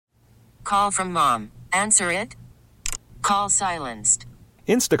Call from mom. Answer it. Call silenced.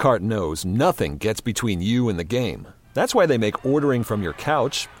 Instacart knows nothing gets between you and the game. That's why they make ordering from your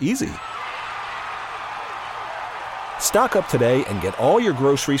couch easy. Stock up today and get all your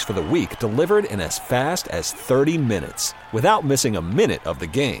groceries for the week delivered in as fast as 30 minutes without missing a minute of the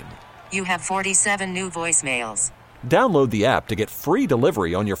game. You have 47 new voicemails. Download the app to get free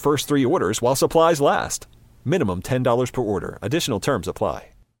delivery on your first 3 orders while supplies last. Minimum $10 per order. Additional terms apply.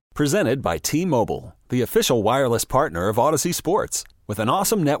 Presented by T-Mobile, the official wireless partner of Odyssey Sports. With an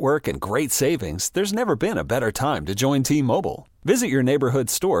awesome network and great savings, there's never been a better time to join T-Mobile. Visit your neighborhood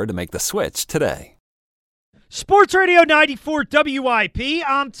store to make the switch today. Sports Radio 94 WIP.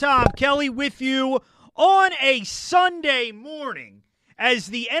 I'm Tom Kelly with you on a Sunday morning as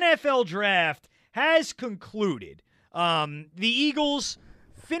the NFL draft has concluded. The Eagles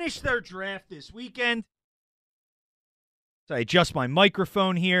finished their draft this weekend. So I adjust my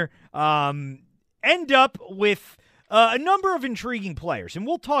microphone here. End up with a number of intriguing players. And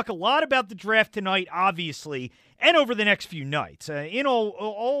we'll talk a lot about the draft tonight, obviously, and over the next few nights. In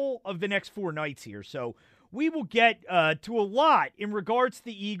all of the next 4 nights here. So we will get to a lot in regards to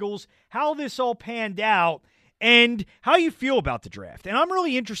the Eagles, how this all panned out, and how you feel about the draft. And I'm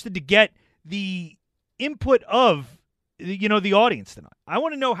really interested to get the input of the audience tonight. I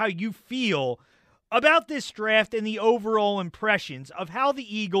want to know how you feel about this draft and the overall impressions of how the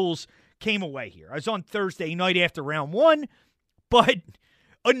Eagles came away here. I was on Thursday night after round 1, but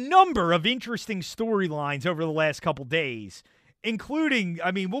a number of interesting storylines over the last couple days, including,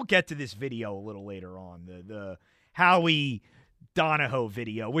 we'll get to this video a little later on, the Howie Donahoe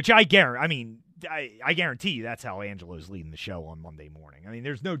video, which I guarantee you that's how Angelo's leading the show on Monday morning.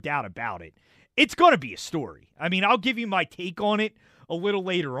 There's no doubt about it. It's going to be a story. I'll give you my take on it a little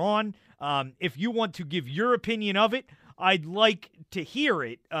later on. If you want to give your opinion of it, I'd like to hear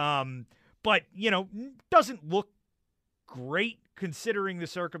it. But, doesn't look great considering the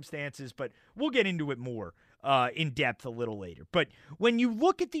circumstances, but we'll get into it more in depth a little later. But when you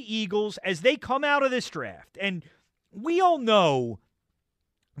look at the Eagles as they come out of this draft, and we all know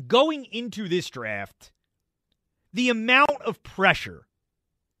going into this draft, the amount of pressure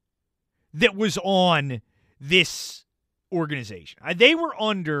that was on this organization. They were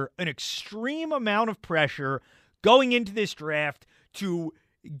under an extreme amount of pressure going into this draft to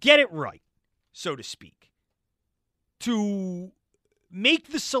get it right, so to speak, to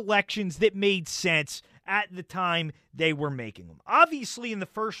make the selections that made sense at the time they were making them. Obviously, in the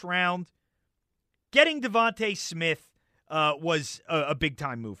first round, getting Devontae Smith was a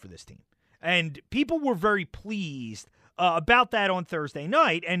big-time move for this team. And people were very pleased about that on Thursday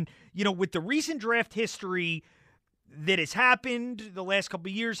night. And, with the recent draft history that has happened the last couple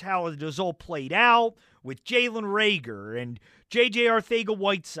of years, how it has all played out with Jalen Reagor and J.J.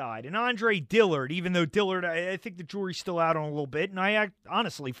 Arcega-Whiteside and Andre Dillard, even though Dillard, I think the jury's still out on a little bit, and I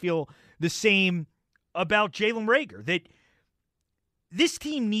honestly feel the same about Jalen Reagor, that this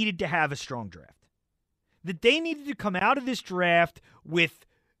team needed to have a strong draft, that they needed to come out of this draft with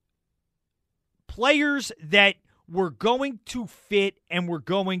players that were going to fit and were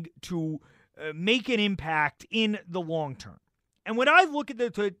going to make an impact in the long term. And when I look at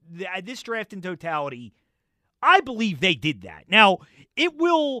this draft in totality, I believe they did that. Now, it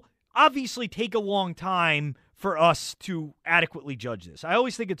will obviously take a long time for us to adequately judge this. I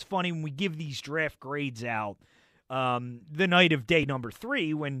always think it's funny when we give these draft grades out the night of day number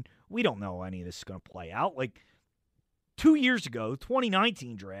 3 when we don't know any of this is going to play out. Like 2 years ago,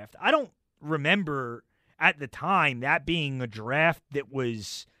 2019 draft, I don't remember at the time that being a draft that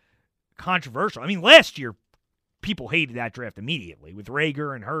was controversial. Last year, people hated that draft immediately with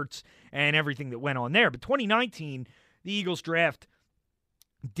Reagor and Hurts and everything that went on there. But 2019, the Eagles draft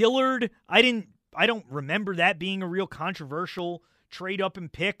Dillard, I don't remember that being a real controversial trade up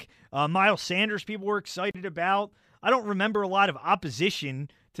and pick. Miles Sanders, people were excited about. I don't remember a lot of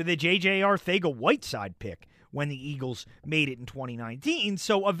opposition to the J.J. Arcega-Whiteside pick when the Eagles made it in 2019.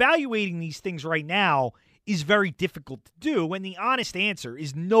 So evaluating these things right now is very difficult to do, and the honest answer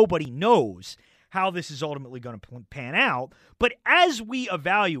is nobody knows how this is ultimately going to pan out. But as we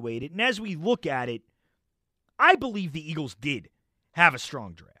evaluate it and as we look at it, I believe the Eagles did have a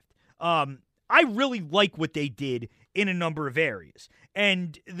strong draft. I really like what they did in a number of areas.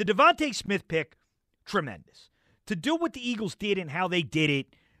 And the Devontae Smith pick, tremendous. To do what the Eagles did and how they did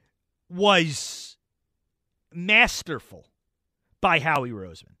it was masterful by Howie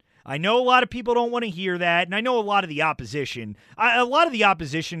Roseman. I know a lot of people don't want to hear that, and I know a lot of the opposition. A lot of the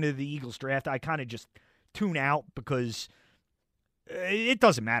opposition to the Eagles draft, I kind of just tune out because it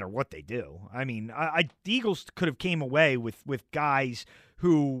doesn't matter what they do. The Eagles could have came away with guys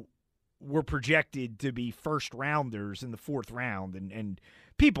who were projected to be first-rounders in the fourth round, and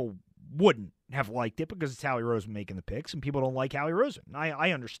people wouldn't have liked it because it's Howie Roseman making the picks, and people don't like Howie Roseman.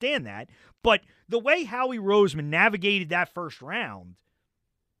 I understand that. But the way Howie Roseman navigated that first round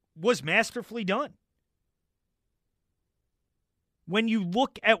was masterfully done. When you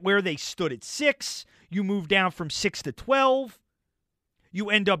look at where they stood at 6, you move down from 6 to 12, you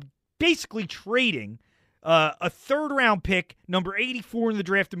end up basically trading a third-round pick, number 84 in the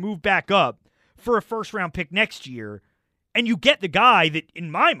draft, to move back up for a first-round pick next year. And you get the guy that, in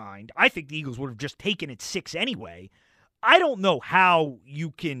my mind, I think the Eagles would have just taken at 6 anyway. I don't know how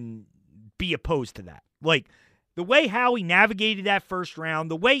you can be opposed to that. Like, the way Howie navigated that first round,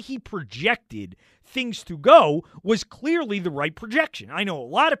 the way he projected things to go was clearly the right projection. I know a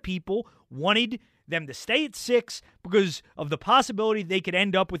lot of people wanted them to stay at 6 because of the possibility they could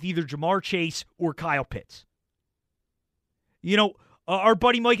end up with either Ja'Marr Chase or Kyle Pitts. You know, our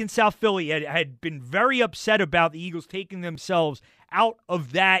buddy Mike in South Philly had been very upset about the Eagles taking themselves out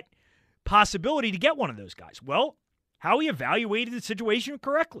of that possibility to get one of those guys. Well, Howie evaluated the situation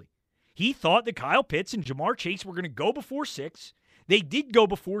correctly. He thought that Kyle Pitts and Ja'Marr Chase were going to go before 6. They did go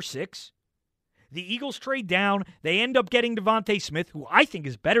before 6. The Eagles trade down. They end up getting Devontae Smith, who I think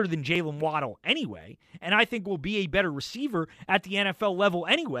is better than Jalen Waddle anyway, and I think will be a better receiver at the NFL level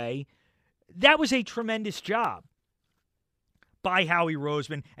anyway. That was a tremendous job by Howie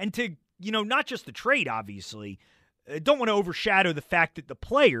Roseman. And to, not just the trade, obviously, don't want to overshadow the fact that the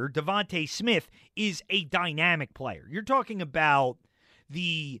player, Devontae Smith, is a dynamic player. You're talking about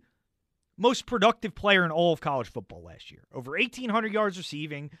the most productive player in all of college football last year. Over 1,800 yards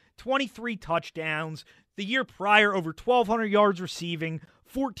receiving, 23 touchdowns. The year prior, over 1,200 yards receiving,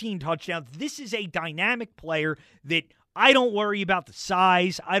 14 touchdowns. This is a dynamic player that I don't worry about the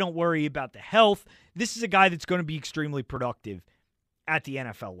size. I don't worry about the health. This is a guy that's going to be extremely productive at the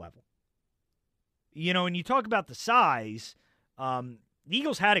NFL level. And you talk about the size, the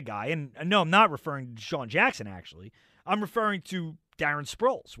Eagles had a guy, and no, I'm not referring to Deshaun Jackson, actually. I'm referring to Darren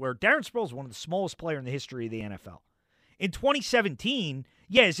Sproles, where Darren Sproles is one of the smallest players in the history of the NFL. In 2017,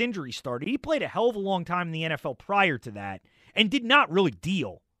 his injury started. He played a hell of a long time in the NFL prior to that and did not really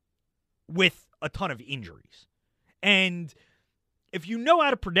deal with a ton of injuries. And if you know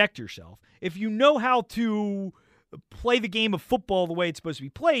how to protect yourself, if you know how to play the game of football the way it's supposed to be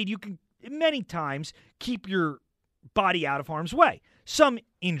played, you can many times keep your body out of harm's way. Some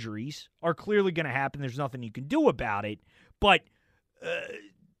injuries are clearly going to happen. There's nothing you can do about it. But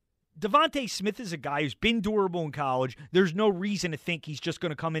Devontae Smith is a guy who's been durable in college. There's no reason to think he's just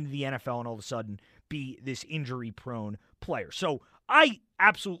going to come into the NFL and all of a sudden be this injury-prone player. So I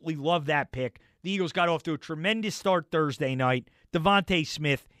absolutely love that pick. The Eagles got off to a tremendous start Thursday night. Devontae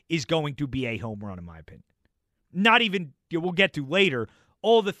Smith is going to be a home run, in my opinion. Not even, we'll get to later,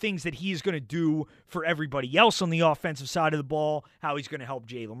 all the things that he is going to do for everybody else on the offensive side of the ball, how he's going to help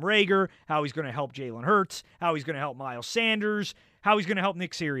Jalen Reagor, how he's going to help Jalen Hurts, how he's going to help Miles Sanders, how he's going to help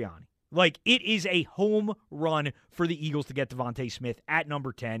Nick Sirianni. Like, it is a home run for the Eagles to get Devontae Smith at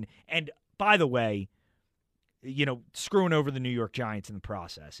number 10. And by the way, screwing over the New York Giants in the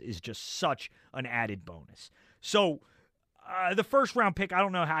process is just such an added bonus. So the first round pick, I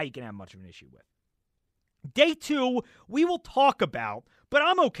don't know how you can have much of an issue with. Day 2, we will talk about, but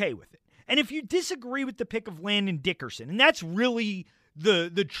I'm okay with it. And if you disagree with the pick of Landon Dickerson, and that's really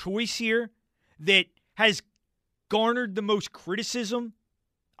the choice here that has garnered the most criticism,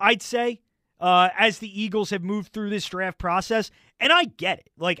 I'd say, as the Eagles have moved through this draft process, and I get it.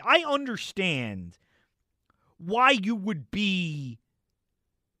 Like, I understand why you would be,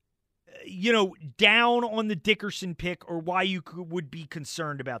 down on the Dickerson pick or why you would be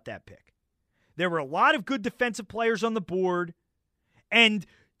concerned about that pick. There were a lot of good defensive players on the board, and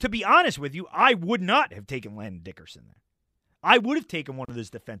to be honest with you, I would not have taken Landon Dickerson there. I would have taken one of those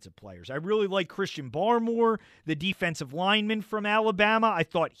defensive players. I really like Christian Barmore, the defensive lineman from Alabama. I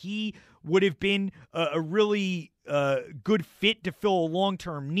thought he would have been a really good fit to fill a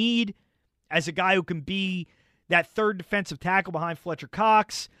long-term need as a guy who can be that third defensive tackle behind Fletcher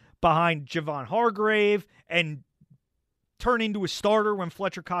Cox, behind Javon Hargrave, and turn into a starter when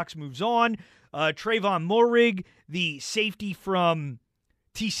Fletcher Cox moves on. Trayvon Moehrig, the safety from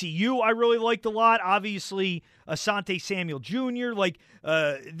TCU, I really liked a lot. Obviously, Asante Samuel Jr.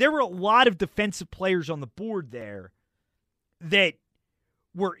 There were a lot of defensive players on the board there that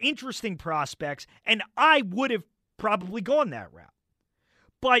were interesting prospects, and I would have probably gone that route.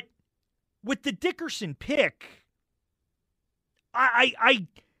 But with the Dickerson pick, I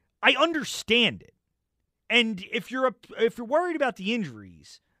understand it. And if you're worried about the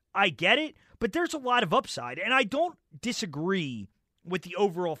injuries, I get it, but there's a lot of upside, and I don't disagree with the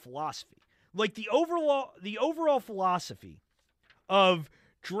overall philosophy. Like the overall philosophy of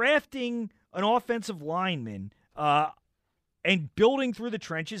drafting an offensive lineman and building through the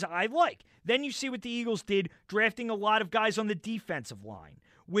trenches, I like. Then you see what the Eagles did, drafting a lot of guys on the defensive line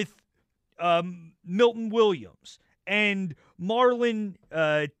with Milton Williams and Marlon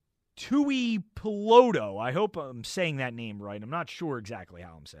Tui Piloto. I hope I'm saying that name right. I'm not sure exactly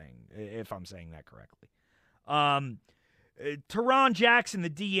how if I'm saying that correctly. Teron Jackson, the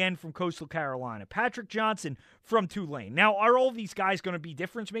DN from Coastal Carolina. Patrick Johnson from Tulane. Now, are all these guys going to be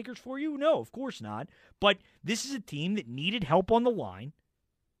difference makers for you? No, of course not. But this is a team that needed help on the line,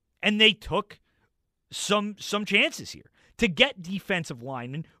 and they took some chances here to get defensive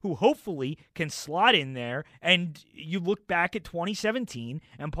linemen who hopefully can slot in there. And you look back at 2017,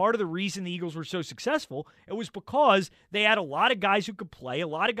 and part of the reason the Eagles were so successful, it was because they had a lot of guys who could play, a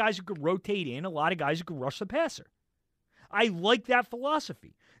lot of guys who could rotate in, a lot of guys who could rush the passer. I like that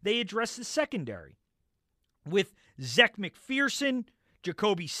philosophy. They address the secondary with Zech McPherson,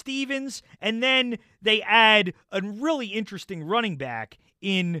 Jacoby Stevens, and then they add a really interesting running back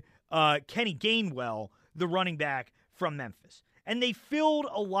in Kenny Gainwell, the running back from Memphis. And they filled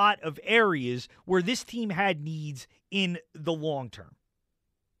a lot of areas where this team had needs in the long term.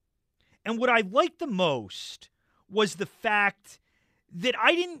 And what I liked the most was the fact that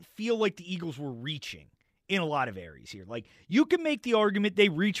I didn't feel like the Eagles were reaching in a lot of areas here. Like, you can make the argument they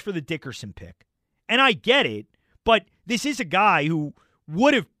reached for the Dickerson pick, and I get it, but this is a guy who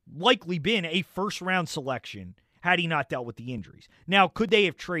would have likely been a first-round selection had he not dealt with the injuries. Now, could they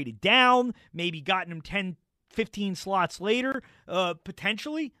have traded down, maybe gotten him 10, 15 slots later?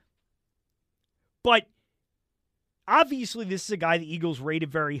 Potentially. But obviously, this is a guy the Eagles rated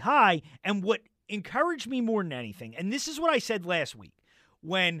very high, and what encouraged me more than anything, and this is what I said last week,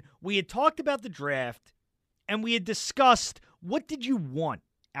 when we had talked about the draft, and we had discussed what did you want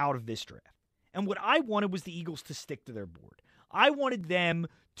out of this draft. And what I wanted was the Eagles to stick to their board. I wanted them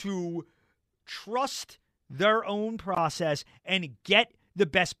to trust their own process and get the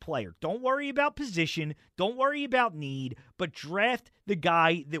best player. Don't worry about position. Don't worry about need, but draft the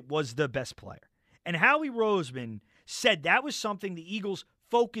guy that was the best player. And Howie Roseman said that was something the Eagles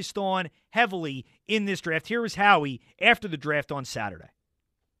focused on heavily in this draft. Here was Howie after the draft on Saturday.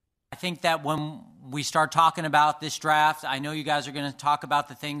 I think that when we start talking about this draft, I know you guys are going to talk about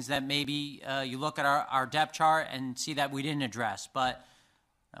the things that maybe you look at our depth chart and see that we didn't address. But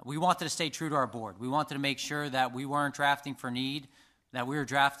we wanted to stay true to our board. We wanted to make sure that we weren't drafting for need, that we were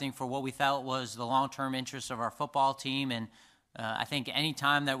drafting for what we felt was the long-term interest of our football team. And I think any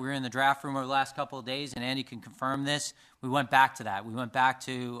time that we were in the draft room over the last couple of days, and Andy can confirm this, we went back to that. We went back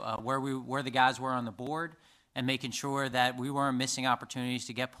to where the guys were on the board, and making sure that we weren't missing opportunities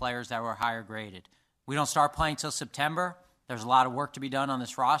to get players that were higher graded. We don't start playing till September. There's a lot of work to be done on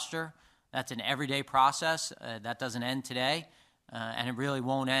this roster. That's an everyday process. That doesn't end today, and it really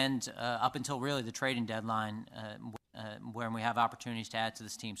won't end up until really the trading deadline when we have opportunities to add to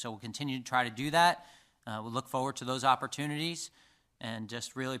this team. So we'll continue to try to do that. We'll look forward to those opportunities, and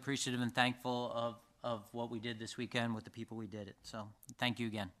just really appreciative and thankful of what we did this weekend with the people we did it. So thank you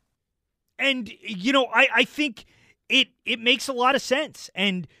again. And, I think it makes a lot of sense.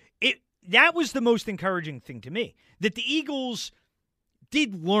 And that was the most encouraging thing to me, that the Eagles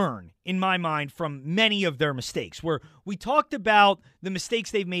did learn, in my mind, from many of their mistakes, where we talked about the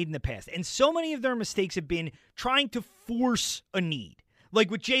mistakes they've made in the past. And so many of their mistakes have been trying to force a need. Like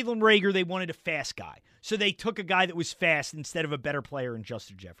with Jalen Reagor, they wanted a fast guy. So they took a guy that was fast instead of a better player in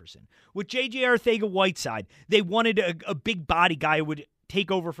Justin Jefferson. With J.J. Arcega-Whiteside, they wanted a big body guy who would take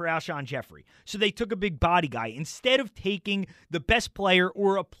over for Alshon Jeffrey. So they took a big body guy instead of taking the best player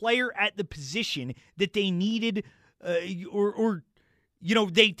or a player at the position that they needed, they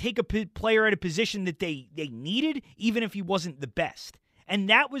take a player at a position that they needed, even if he wasn't the best. And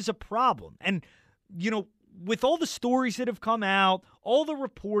that was a problem. And, with all the stories that have come out, all the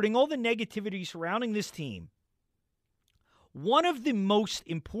reporting, all the negativity surrounding this team, one of the most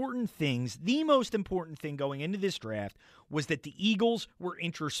important thing going into this draft was that the Eagles were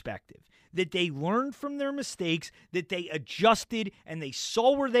introspective, that they learned from their mistakes, that they adjusted, and they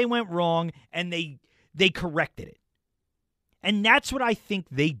saw where they went wrong, and they corrected it. And that's what I think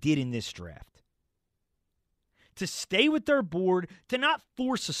they did in this draft. To stay with their board, to not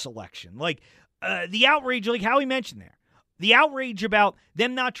force a selection. Like the outrage, like Howie mentioned there, the outrage about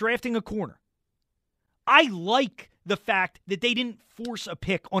them not drafting a corner. I like the fact that they didn't force a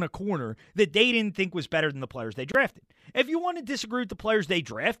pick on a corner that they didn't think was better than the players they drafted. If you want to disagree with the players they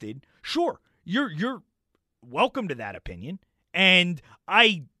drafted, sure, you're welcome to that opinion. And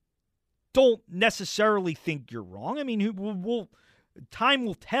I don't necessarily think you're wrong. I mean, time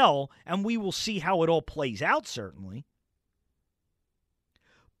will tell, and we will see how it all plays out, certainly.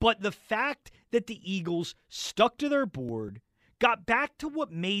 But the fact that the Eagles stuck to their board, got back to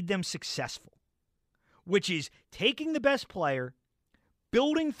what made them successful, which is taking the best player,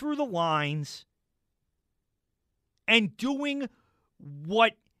 building through the lines, and doing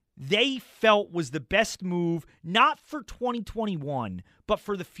what they felt was the best move, not for 2021, but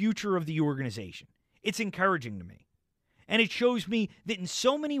for the future of the organization. It's encouraging to me. And it shows me that in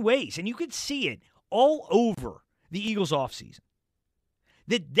so many ways, and you could see it all over the Eagles offseason,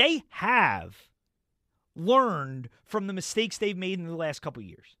 that they have learned from the mistakes they've made in the last couple of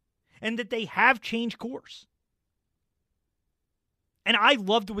years, and that they have changed course. And I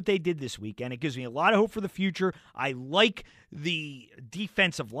loved what they did this weekend. It gives me a lot of hope for the future. I like the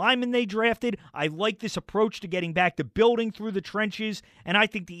defensive linemen they drafted. I like this approach to getting back to building through the trenches. And I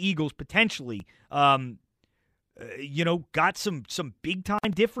think the Eagles potentially, got some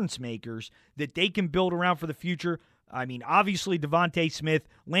big-time difference makers that they can build around for the future. I mean, obviously, DeVonta Smith,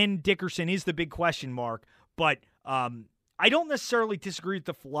 Landon Dickerson is the big question mark. But I don't necessarily disagree with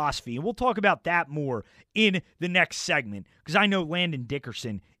the philosophy, and we'll talk about that more in the next segment, because I know Landon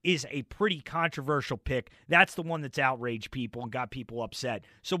Dickerson is a pretty controversial pick. That's the one that's outraged people and got people upset.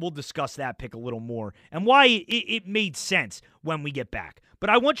 So we'll discuss that pick a little more and why it made sense when we get back.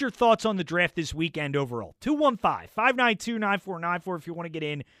 But I want your thoughts on the draft this weekend overall. 215-592-9494 if you want to get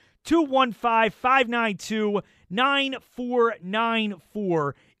in.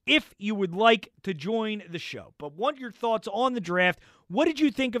 215-592-9494 if you would like to join the show. But want your thoughts on the draft. What did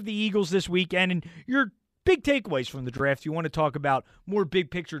you think of the Eagles this weekend and your big takeaways from the draft? You want to talk about more big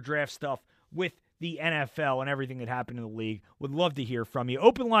picture draft stuff with the NFL and everything that happened in the league. Would love to hear from you.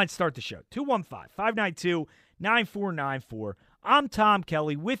 Open line, start the show. 215-592-9494. I'm Tom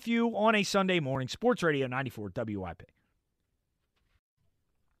Kelly with you on a Sunday morning. Sports Radio 94 WIP.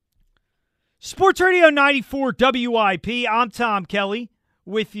 Sports Radio 94 WIP. I'm Tom Kelly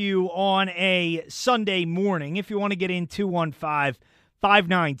with you on a Sunday morning. If you want to get in,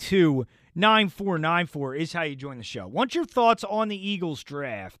 215-592-9494 is how you join the show. Want your thoughts on the Eagles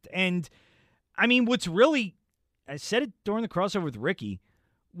draft? And, I mean, what's really, I said it during the crossover with Ricky,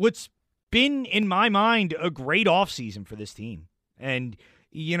 what's been, in my mind, a great offseason for this team. And,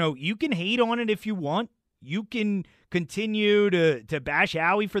 you can hate on it if you want. You can continue to bash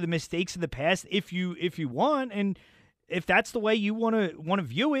Howie for the mistakes of the past if you want, and if that's the way you want to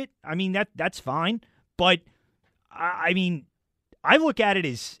view it, I mean that's fine. But I mean, I look at it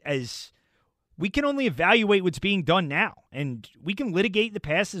as we can only evaluate what's being done now, and we can litigate the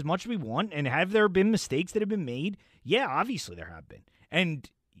past as much as we want. And have there been mistakes that have been made? Yeah, obviously there have been, and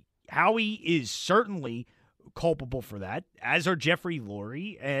Howie is certainly culpable for that, as are Jeffrey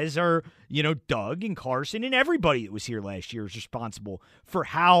Lurie, as are, Doug and Carson, and everybody that was here last year is responsible for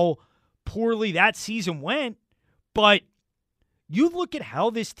how poorly that season went. But you look at how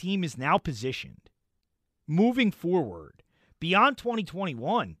this team is now positioned moving forward beyond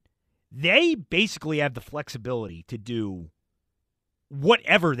 2021, they basically have the flexibility to do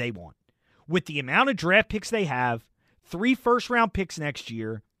whatever they want. With the amount of draft picks they have, 3 first-round picks next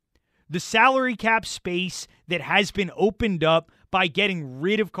year, the salary cap space that has been opened up by getting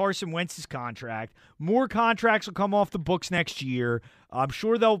rid of Carson Wentz's contract. More contracts will come off the books next year. I'm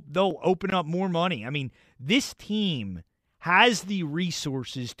sure they'll open up more money. I mean, this team has the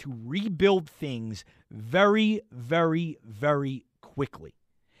resources to rebuild things very, very, very quickly.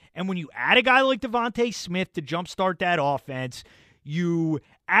 And when you add a guy like DeVonta Smith to jumpstart that offense, you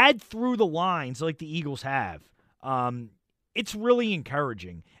add through the lines like the Eagles have. It's really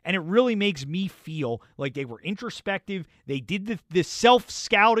encouraging, and it really makes me feel like they were introspective. They did the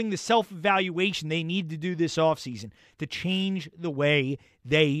self-scouting, the self-evaluation they needed to do this offseason to change the way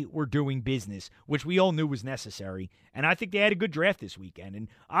they were doing business, which we all knew was necessary. And I think they had a good draft this weekend. And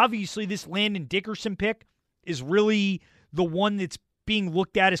obviously this Landon Dickerson pick is really the one that's being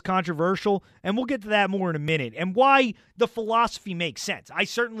looked at as controversial, and we'll get to that more in a minute, and why the philosophy makes sense. I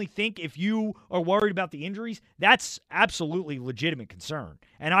certainly think if you are worried about the injuries, that's absolutely legitimate concern,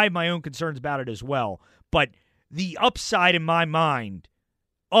 and I have my own concerns about it as well. But the upside in my mind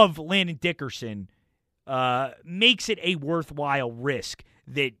of Landon Dickerson makes it a worthwhile risk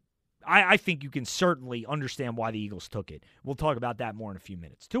that I think you can certainly understand why the Eagles took it. We'll talk about that more in a few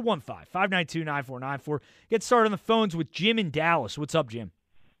minutes. 215-592-9494. Get started on the phones with Jim in Dallas. What's up, Jim?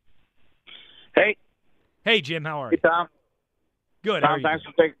 Hey. Hey, Jim. How are you? Hey, Tom. Good. Tom, thanks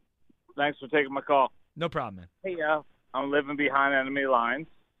for taking my call. No problem, man. Hey, I'm living behind enemy lines.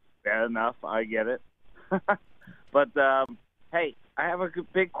 Bad enough. I get it. But, hey, I have a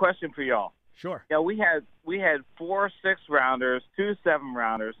big question for y'all. Sure. Yeah, we had 4 6-rounders, 2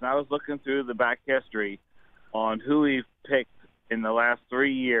 7-rounders, and I was looking through the back history on who we've picked in the last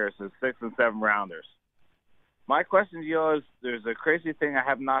 3 years as 6 and 7-rounders. My question to you is, there's a crazy thing I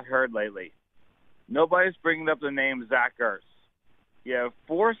have not heard lately. Nobody's bringing up the name Zach Ertz. You have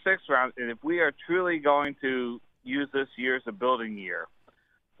 4 6-rounders, and if we are truly going to use this year as a building year,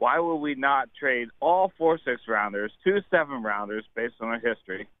 why would we not trade all 4 6-rounders, 2 7-rounders based on our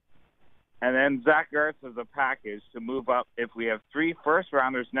history, and then Zach Ertz as a package to move up if we have 3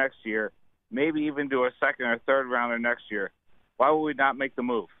 first-rounders next year, maybe even do a second or third rounder next year? Why would we not make the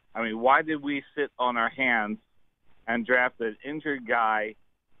move? I mean, why did we sit on our hands and draft an injured guy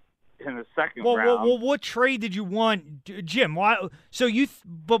in the second round? Well, what trade did you want, Jim? Why?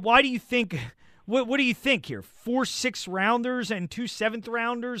 But why do you think? What do you think here? 4 6-rounders and 2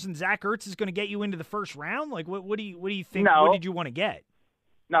 7th-rounders, and Zach Ertz is going to get you into the first round? Like, what do you think? No. What did you want to get?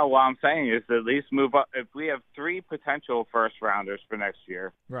 No, what I'm saying is at least move up. If we have 3 potential first-rounders for next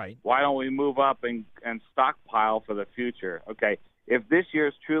year, right? Why don't we move up and stockpile for the future? Okay, if this year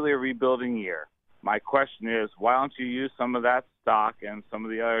is truly a rebuilding year, my question is, why don't you use some of that stock and some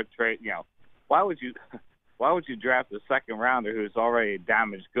of the other trade? Why would you draft a second-rounder who's already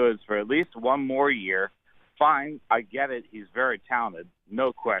damaged goods for at least one more year? Fine, I get it. He's very talented,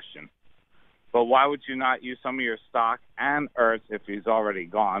 no question. But why would you not use some of your stock and Ertz if he's already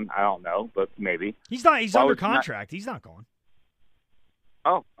gone? I don't know, but maybe. He's not. He's under contract. He's not gone.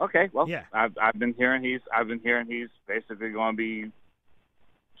 Oh, okay. Well, yeah. I've been hearing he's basically going to be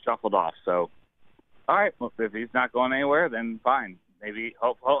shuffled off. So, all right. Well, if he's not going anywhere, then fine. Maybe.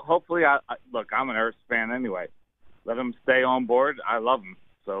 Hopefully, look. I'm an Ertz fan anyway. Let him stay on board. I love him.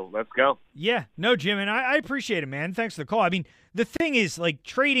 So let's go. Yeah, no, Jim, and I appreciate it, man. Thanks for the call. I mean, the thing is, like,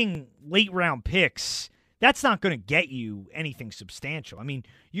 trading late-round picks, that's not going to get you anything substantial. I mean,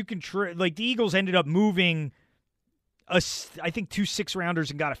 you can the Eagles ended up moving, I think, 2 6-rounders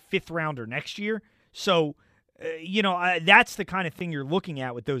and got a 5th-rounder next year. So, that's the kind of thing you're looking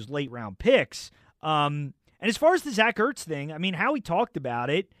at with those late-round picks. And as far as the Zach Ertz thing, I mean, Howie talked about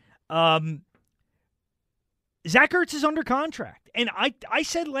it. Zach Ertz is under contract. And I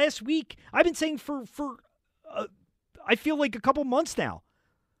said last week, I've been saying for I feel like a couple months now,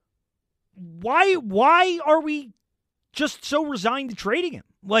 why are we just so resigned to trading him?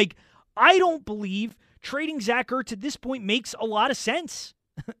 Like, I don't believe trading Zach Ertz at this point makes a lot of sense.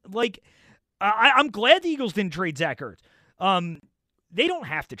 Like, I'm glad the Eagles didn't trade Zach Ertz. They don't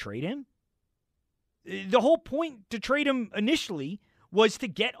have to trade him. The whole point to trade him initially was to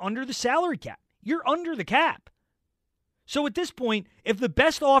get under the salary cap. You're under the cap. So at this point, if the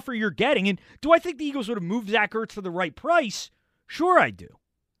best offer you're getting, and do I think the Eagles would have moved Zach Ertz for the right price? Sure I do.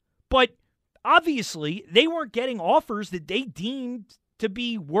 But obviously, they weren't getting offers that they deemed to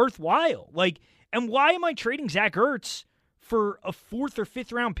be worthwhile. Like, and why am I trading Zach Ertz for a 4th or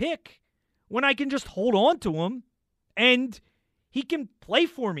 5th round pick when I can just hold on to him and he can play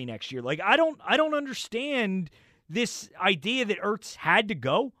for me next year? Like, I don't understand this idea that Ertz had to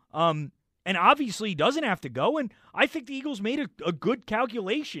go. And obviously he doesn't have to go, and I think the Eagles made a good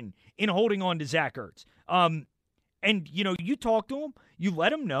calculation in holding on to Zach Ertz. And, you talk to him, you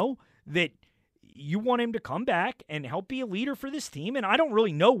let him know that you want him to come back and help be a leader for this team, and I don't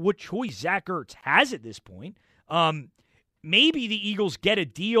really know what choice Zach Ertz has at this point. Maybe the Eagles get a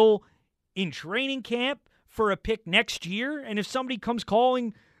deal in training camp for a pick next year, and if somebody comes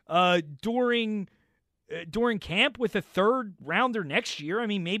calling during camp with a 3rd-rounder next year, I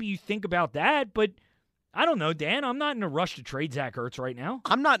mean, maybe you think about that, but I don't know, Dan. I'm not in a rush to trade Zach Ertz right now.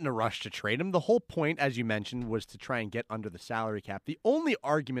 I'm not in a rush to trade him. The whole point, as you mentioned, was to try and get under the salary cap. The only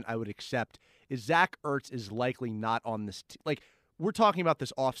argument I would accept is Zach Ertz is likely not on this like, we're talking about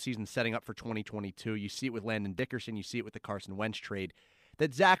this offseason setting up for 2022. You see it with Landon Dickerson. You see it with the Carson Wentz trade,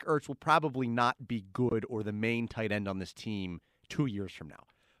 that Zach Ertz will probably not be good or the main tight end on this team 2 years from now.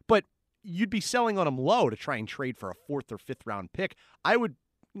 But you'd be selling on him low to try and trade for a 4th or 5th round pick. I would,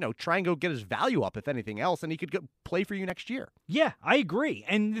 try and go get his value up, if anything else, and he could play for you next year. Yeah, I agree.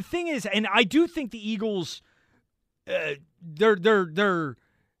 And the thing is, and I do think the Eagles, their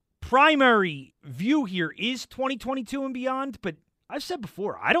primary view here is 2022 and beyond. But I've said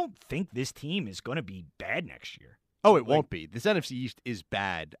before, I don't think this team is going to be bad next year. Oh, it won't be. This NFC East is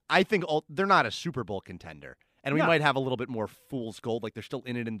bad. I think they're not a Super Bowl contender. And we might have a little bit more fool's gold, like they're still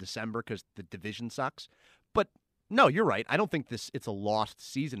in it in December because the division sucks. But no, you're right. I don't think it's a lost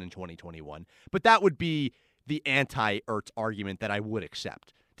season in 2021. But that would be the anti-Ertz argument that I would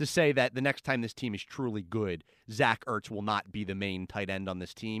accept. To say that the next time this team is truly good, Zach Ertz will not be the main tight end on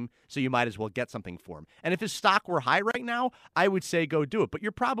this team, so you might as well get something for him. And if his stock were high right now, I would say go do it. But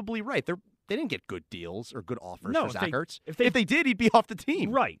you're probably right. They're They didn't get good deals or good offers No, for Zach Ertz. if they did, he'd be off the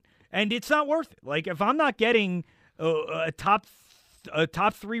team. Right. And it's not worth it. Like, if I'm not getting a top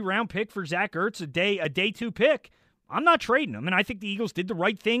 3 round pick for Zach Ertz, a day 2 pick, I'm not trading him. And I think the Eagles did the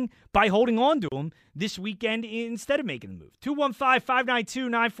right thing by holding on to him this weekend instead of making the move.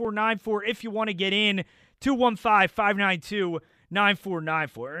 215-592-9494 if you want to get in.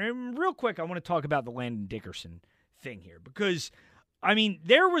 215-592-9494. And real quick, I want to talk about the Landon Dickerson thing here because, I mean,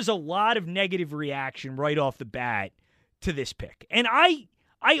 there was a lot of negative reaction right off the bat to this pick. And I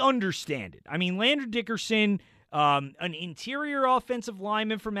understand it. I mean, Landon Dickerson, an interior offensive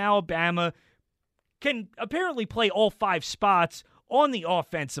lineman from Alabama, can apparently play all 5 spots on the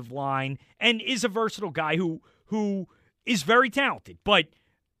offensive line and is a versatile guy who is very talented, but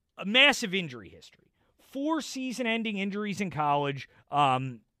a massive injury history. 4 season-ending injuries in college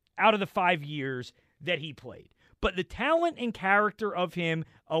out of the 5 years that he played. But the talent and character of him,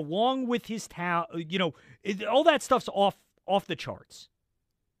 along with his talent, all that stuff's off the charts.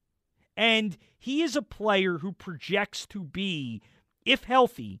 And he is a player who projects to be, if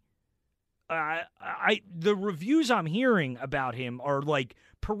healthy, the reviews I'm hearing about him are like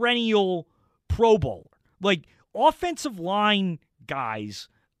perennial Pro Bowler. Like offensive line guys,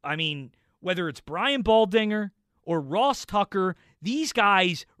 I mean, whether it's Brian Baldinger or Ross Tucker, these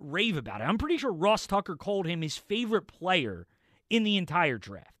guys rave about it. I'm pretty sure Ross Tucker called him his favorite player in the entire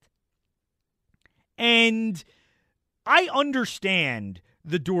draft. And I understand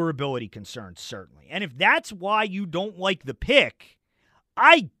the durability concerns, certainly. And if that's why you don't like the pick,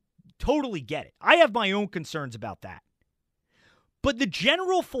 I totally get it. I have my own concerns about that. But the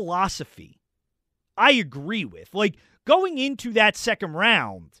general philosophy, I agree with. Like, going into that second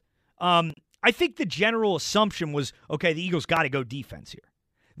round, I think the general assumption was, okay, the Eagles got to go defense here.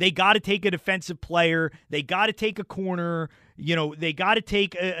 They got to take a defensive player. They got to take a corner. They got to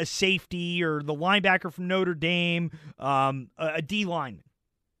take a safety or the linebacker from Notre Dame, a D lineman.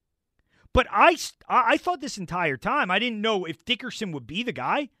 But I thought this entire time, I didn't know if Dickerson would be the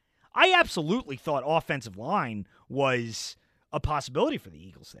guy. I absolutely thought offensive line was a possibility for the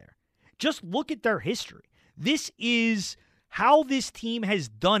Eagles there. Just look at their history. This is how this team has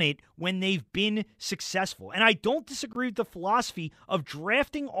done it when they've been successful. And I don't disagree with the philosophy of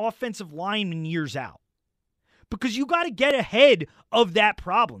drafting offensive linemen years out. Because you got to get ahead of that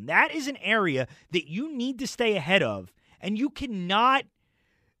problem. That is an area that you need to stay ahead of. And you cannot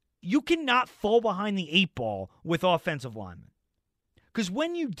fall behind the 8 ball with offensive linemen. Because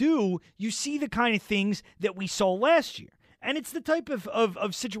when you do, you see the kind of things that we saw last year. And it's the type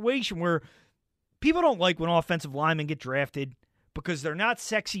of situation where people don't like when offensive linemen get drafted because they're not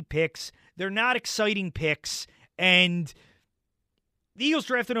sexy picks, they're not exciting picks, and the Eagles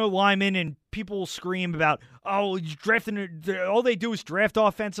drafted an lineman and people will scream about, all they do is draft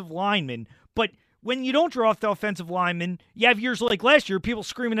offensive linemen. But when you don't draft offensive linemen, you have years like last year, people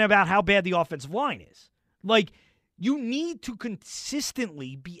screaming about how bad the offensive line is. Like, you need to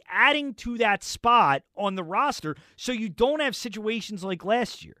consistently be adding to that spot on the roster so you don't have situations like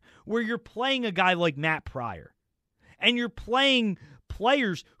last year where you're playing a guy like Matt Pryor and you're playing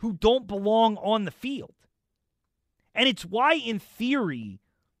players who don't belong on the field. And it's why, in theory,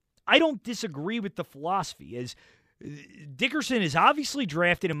 I don't disagree with the philosophy. As Dickerson is obviously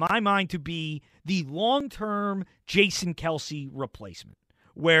drafted, in my mind, to be the long-term Jason Kelce replacement,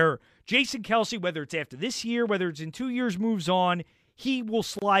 where Jason Kelce, whether it's after this year, whether it's in 2 years, moves on, he will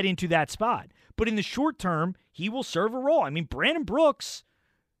slide into that spot. But in the short term, he will serve a role. I mean, Brandon Brooks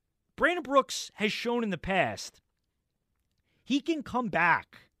has shown in the past he can come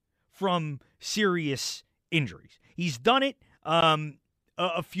back from serious injuries. He's done it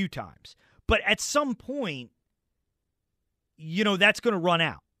a few times. But at some point, that's going to run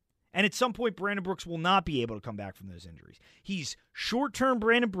out. And at some point, Brandon Brooks will not be able to come back from those injuries. He's short-term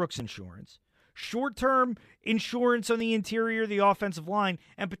Brandon Brooks insurance, short-term insurance on the interior of the offensive line,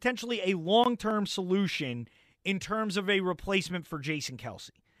 and potentially a long-term solution in terms of a replacement for Jason Kelce.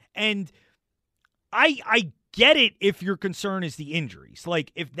 And I get it if your concern is the injuries.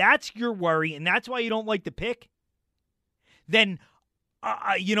 Like, if that's your worry and that's why you don't like the pick, then,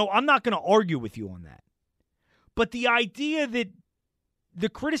 I'm not going to argue with you on that. But the idea that the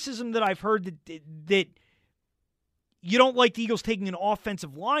criticism that I've heard that you don't like the Eagles taking an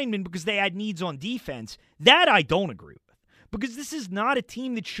offensive lineman because they had needs on defense, that I don't agree with. Because this is not a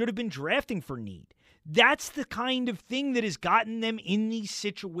team that should have been drafting for need. That's the kind of thing that has gotten them in these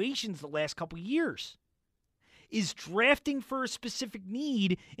situations the last couple of years, is drafting for a specific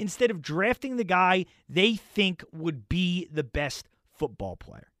need instead of drafting the guy they think would be the best football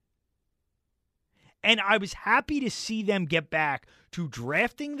player. And I was happy to see them get back to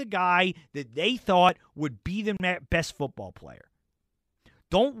drafting the guy that they thought would be the best football player.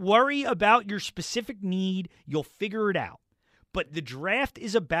 Don't worry about your specific need. You'll figure it out. But the draft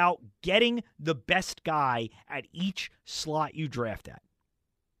is about getting the best guy at each slot you draft at.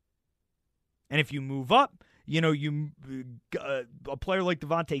 And if you move up, a player like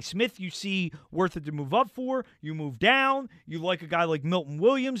Devontae Smith, you see worth it to move up for. You move down. You like a guy like Milton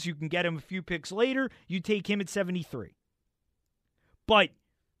Williams. You can get him a few picks later. You take him at 73. But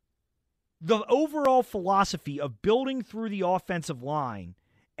the overall philosophy of building through the offensive line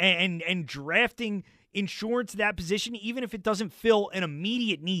and drafting insurance to that position, even if it doesn't fill an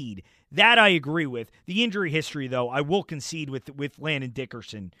immediate need, that I agree with. The injury history, though, I will concede with Landon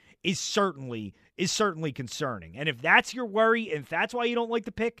Dickerson is certainly concerning. And if that's your worry, and if that's why you don't like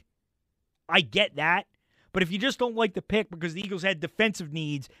the pick, I get that. But if you just don't like the pick because the Eagles had defensive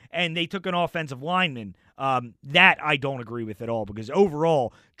needs and they took an offensive lineman, that I don't agree with at all. Because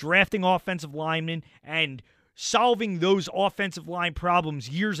overall, drafting offensive linemen and solving those offensive line problems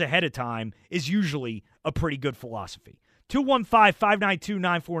years ahead of time is usually a pretty good philosophy.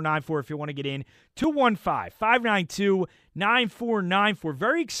 215-592-9494 if you want to get in. 215-592-9494.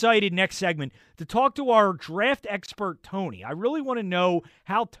 Very excited next segment to talk to our draft expert, Tony. I really want to know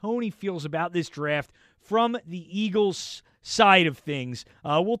how Tony feels about this draft from the Eagles' side of things.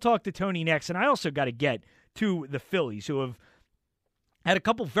 We'll talk to Tony next, and I also got to get to the Phillies, who have had a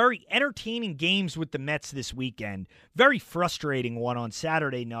couple very entertaining games with the Mets this weekend. Very frustrating one on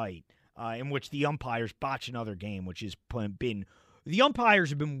Saturday night, in which the umpires botched another game, which has been – the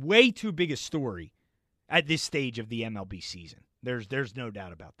umpires have been way too big a story at this stage of the MLB season. There's no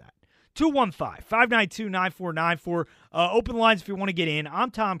doubt about that. 215-592-9494. Open lines if you want to get in.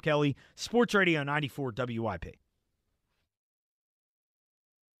 I'm Tom Kelly, Sports Radio 94 WIP.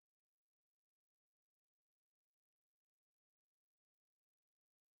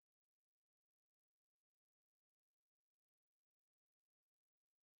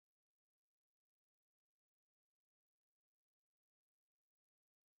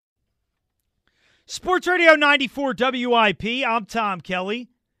 Sports Radio 94 WIP. I'm Tom Kelly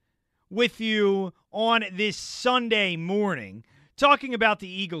with you on this Sunday morning talking about the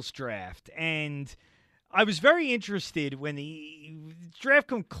Eagles draft. And I was very interested when the draft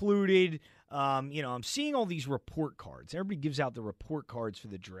concluded. I'm seeing all these report cards. Everybody gives out the report cards for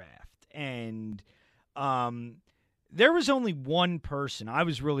the draft. And there was only one person I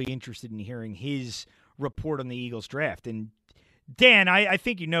was really interested in hearing his report on the Eagles draft. And Dan, I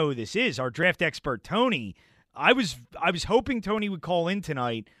think you know who this is, our draft expert, Tony. I was hoping Tony would call in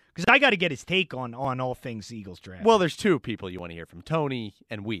tonight because I got to get his take on all things Eagles draft. Well, there's two people you want to hear from, Tony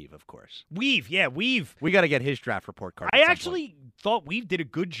and Weave, of course. Weave. We got to get his draft report card. I actually thought Weave did a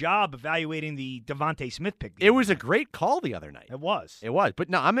good job evaluating the Devontae Smith pick. It was a great call the other night. It was. But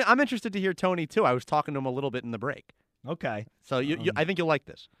no, I'm interested to hear Tony, too. I was talking to him a little bit in the break. Okay. So I think you'll like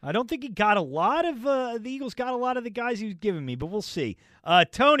this. I don't think he got a lot of the Eagles got a lot of the guys he was giving me, but we'll see.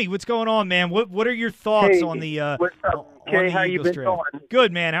 Tony, what's going on, man? What are your thoughts on the what's up? Okay, how you been doing?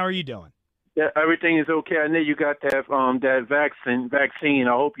 Good, man. How are you doing? Yeah, everything is okay. I know you got that vaccine.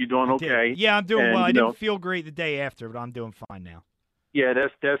 I hope you're doing okay. Yeah, I'm doing well. I didn't feel great the day after, but I'm doing fine now. Yeah,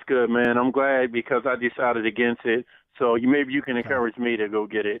 that's good, man. I'm glad because I decided against it. So maybe you can encourage me to go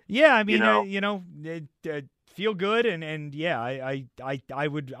get it. Yeah, I mean, feel good, and yeah, I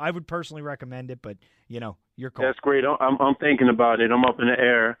would personally recommend it, but your call. That's great. I'm thinking about it. I'm up in the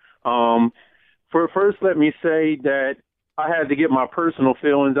air. First, let me say that I had to get my personal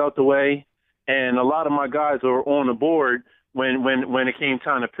feelings out the way, and a lot of my guys were on the board when it came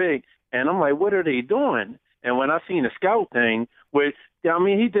time to pick, and I'm like, what are they doing? And when I seen the scout thing,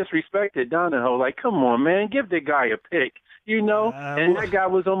 he disrespected Donahoe. Like, come on, man, give the guy a pick. And that guy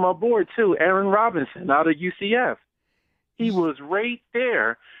was on my board, too, Aaron Robinson out of UCF. He was right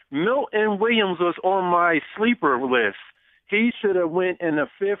there. Milton Williams was on my sleeper list. He should have went in the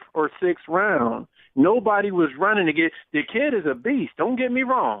 5th or 6th round. Nobody was running to get – the kid is a beast. Don't get me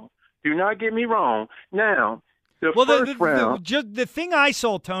wrong. Do not get me wrong. Now, first round – the thing I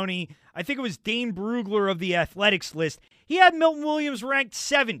saw, Tony, I think it was Dane Brugler of the Athletics list. He had Milton Williams ranked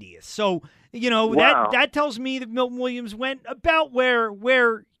 70th. So – wow. that tells me that Milton Williams went about where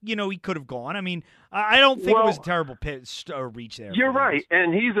he could have gone. I mean, I don't think it was a terrible reach there. You're right,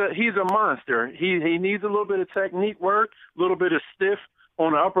 and he's a monster. He needs a little bit of technique work, a little bit of stiff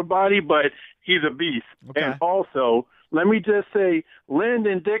on the upper body, but he's a beast. Okay. And also, let me just say,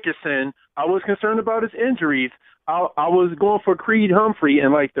 Landon Dickerson, I was concerned about his injuries. I was going for Creed Humphrey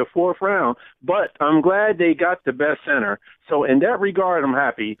in like the 4th round, but I'm glad they got the best center. So in that regard, I'm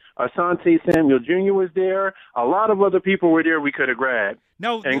happy. Asante Samuel Jr. was there. A lot of other people were there we could have grabbed.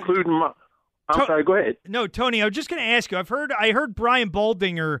 No, including my. I'm sorry. Go ahead. No, Tony. I was just going to ask you. I heard Brian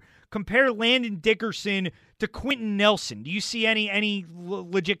Baldinger compare Landon Dickerson to Quentin Nelson. Do you see any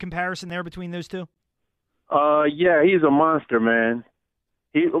legit comparison there between those two? Yeah, he's a monster, man.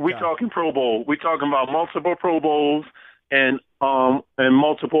 We talking Pro Bowl. We talking about multiple Pro Bowls and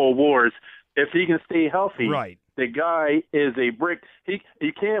multiple awards. If he can stay healthy, right. The guy is a brick. He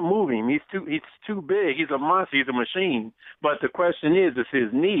can't move him. He's too big. He's a monster. He's a machine. But the question is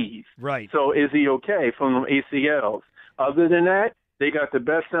his knees. Right. So is he okay from ACLs? Other than that, they got the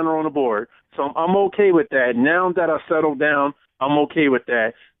best center on the board. So I'm okay with that. Now that I settled down, I'm okay with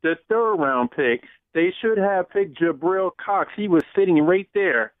that. The 3rd round pick, they should have picked Jabril Cox. He was sitting right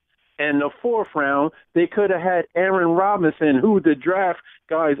there. And the 4th round, they could have had Aaron Robinson, who the draft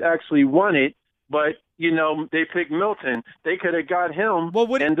guys actually wanted. But, they picked Milton. They could have got him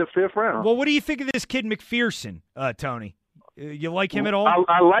in the 5th round. Well, what do you think of this kid McPherson, Tony? You like him at all?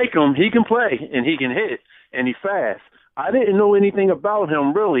 I like him. He can play, and he can hit, and he's fast. I didn't know anything about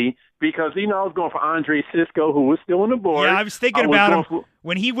him, really, because, I was going for Andre Cisco, who was still on the board. Yeah, I was thinking about him.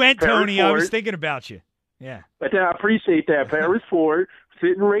 When he went, Tony, I was thinking about you. Yeah. But I appreciate that. Paris Ford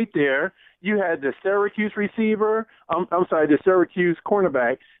sitting right there. You had the Syracuse receiver, the Syracuse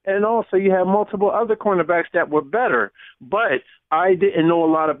cornerback, and also you had multiple other cornerbacks that were better. But I didn't know a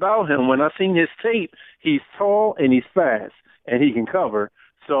lot about him. When I seen his tape, he's tall and he's fast, and he can cover.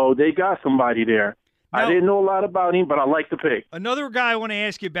 So they got somebody there. Now, I didn't know a lot about him, but I like the pick. Another guy I want to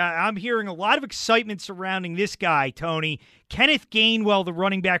ask you about, I'm hearing a lot of excitement surrounding this guy, Tony. Kenneth Gainwell, the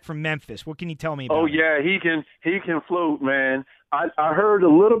running back from Memphis. What can you tell me about him? Oh, yeah, he can float, man. I heard a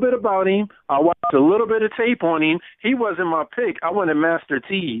little bit about him. I watched a little bit of tape on him. He wasn't my pick. I wanted Master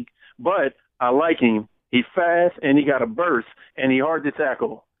Teague, but I like him. He's fast, and he got a burst, and he's hard to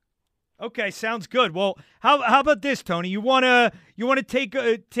tackle. Okay, sounds good. Well, how about this, Tony? You wanna take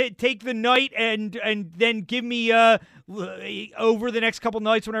the night and then give me over the next couple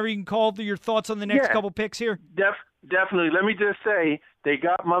nights, whenever you can call, your thoughts on the next couple picks here. Definitely. Let me just say they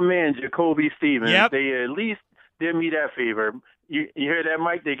got my man Jacoby Stevens. Yep. They at least did me that favor. You hear that,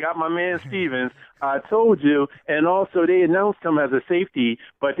 Mike? They got my man Stevens. I told you. And also they announced him as a safety,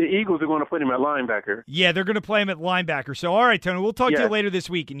 but the Eagles are going to put him at linebacker. Yeah, they're going to play him at linebacker. So, all right, Tony, we'll talk to you later this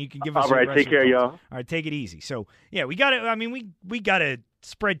week, and you can give us all right, take care, y'all. All right, take it easy. So, yeah, we got to we got to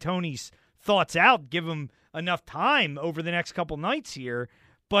spread Tony's thoughts out, give him enough time over the next couple nights here.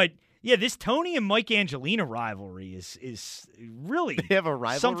 But, yeah, this Tony and Mike Angelina rivalry is really they have a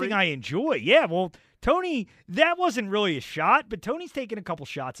rivalry? Something I enjoy. Yeah, well, Tony, that wasn't really a shot, but Tony's taking a couple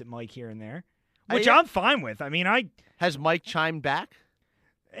shots at Mike here and there, which I'm fine with. I mean, Has Mike chimed back?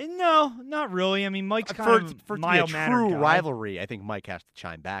 No, not really. I mean, Mike's kind of for mild-mannered true guy. rivalry, I think Mike has to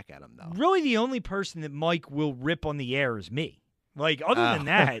chime back at him, though. Really, the only person that Mike will rip on the air is me. Like, other than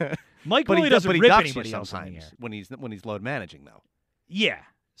that, Mike really doesn't rip anybody else on the air. When he's load managing, though. Yeah,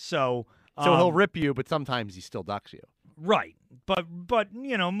 so he'll rip you, but sometimes he still ducks you. Right, but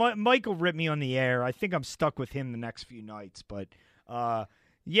Mike will rip me on the air. I think I'm stuck with him the next few nights, but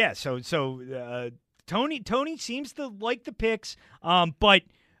yeah. So Tony seems to like the picks, but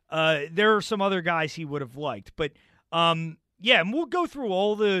there are some other guys he would have liked. But yeah, and we'll go through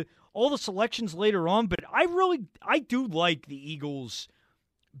all the selections later on. But I do like the Eagles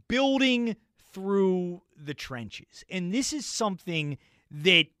building through the trenches, and this is something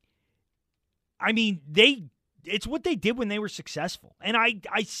that, I mean, it's what they did when they were successful. And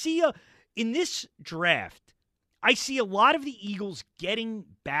I see in this draft, I see a lot of the Eagles getting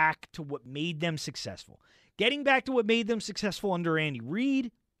back to what made them successful. Getting back to what made them successful under Andy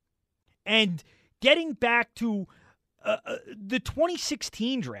Reid, and getting back to the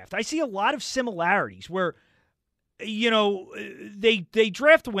 2016 draft. I see a lot of similarities where, they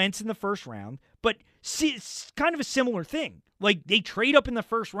draft Wentz in the first round, but it's kind of a similar thing. Like, they trade up in the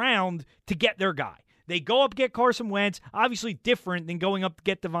first round to get their guy. They go up, get Carson Wentz, obviously different than going up to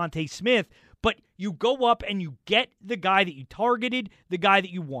get Devontae Smith, but you go up and you get the guy that you targeted, the guy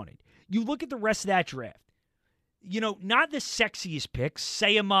that you wanted. You look at the rest of that draft. Not the sexiest picks,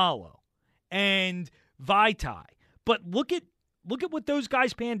 Sayamalo and Vaitai, but look at what those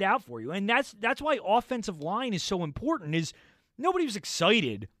guys panned out for you. And that's why offensive line is so important. Is nobody was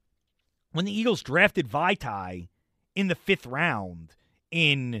excited when the Eagles drafted Vaitai in the 5th round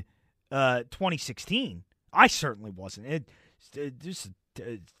in 2016. I certainly wasn't. Just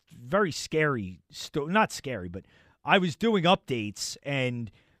very scary. Not scary, but I was doing updates,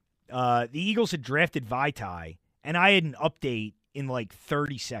 and the Eagles had drafted Vaitai, and I had an update in like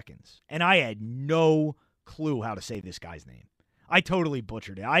 30 seconds, and I had no clue how to say this guy's name. I totally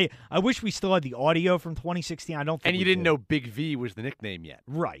butchered it. I wish we still had the audio from 2016. I don't think. And you didn't know Big V was the nickname yet.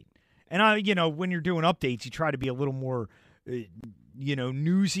 Right. And when you're doing updates, you try to be a little more,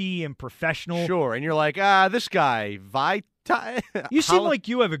 newsy and professional. Sure. And you're like, this guy, Vitae. You seem like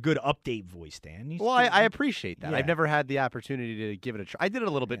you have a good update voice, Dan. I appreciate that. Yeah. I've never had the opportunity to give it a try. I did it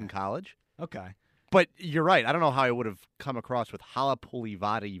a little bit in college. Okay. But you're right. I don't know how I would have come across with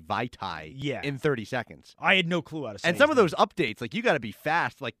Halapulivati Vitae in 30 seconds. I had no clue how to say it. And some of those updates, like, you got to be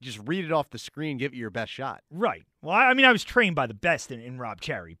fast. Like, just read it off the screen, give it your best shot. Right. Well, I mean, I was trained by the best in Rob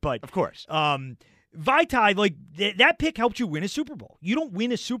Cherry. But of course. Vitae, like, that pick helped you win a Super Bowl. You don't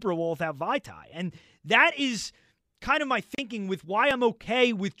win a Super Bowl without Vitae. And that is kind of my thinking with why I'm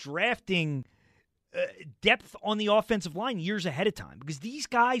okay with drafting depth on the offensive line years ahead of time, because these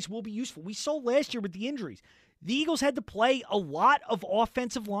guys will be useful. We saw last year with the injuries. The Eagles had to play a lot of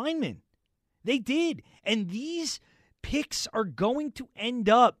offensive linemen. They did. And these picks are going to end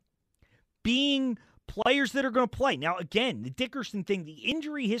up being players that are going to play. Now, again, the Dickerson thing, the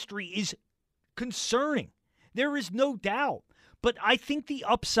injury history is concerning. There is no doubt. But I think the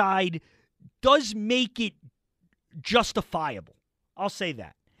upside does make it justifiable. I'll say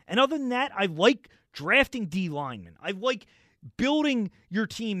that. And other than that, I like drafting D linemen. I like building your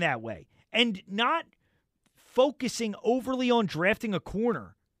team that way and not focusing overly on drafting a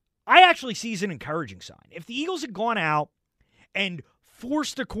corner. I actually see as an encouraging sign. If the Eagles had gone out and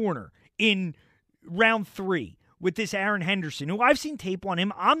forced a corner in round 3 with this Aaron Henderson, who I've seen tape on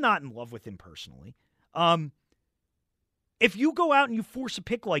him, I'm not in love with him personally. If you go out and you force a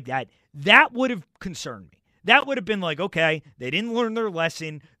pick like that, that would have concerned me. That would have been like, okay, they didn't learn their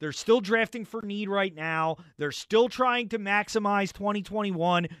lesson. They're still drafting for need right now. They're still trying to maximize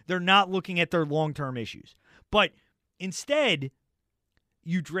 2021. They're not looking at their long-term issues. But instead,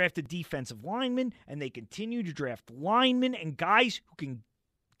 you draft a defensive lineman, and they continue to draft linemen and guys who can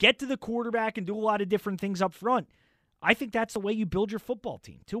get to the quarterback and do a lot of different things up front. I think that's the way you build your football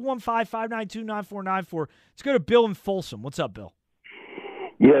team. 215-592-9494. Let's go to Bill in Folsom. What's up, Bill?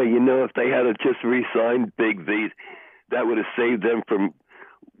 Yeah, if they had just re-signed Big V, that would have saved them from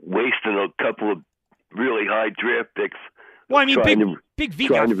wasting a couple of really high draft picks. Well, I mean, Big V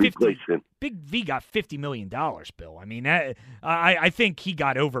got $50 million, Bill. I mean, I think he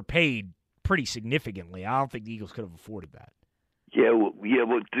got overpaid pretty significantly. I don't think the Eagles could have afforded that. Yeah, well,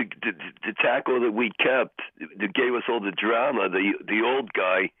 the tackle that we kept that gave us all the drama, the old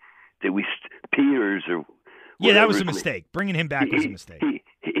guy that Peters or. Yeah, that was a mistake. Bringing him back was a mistake.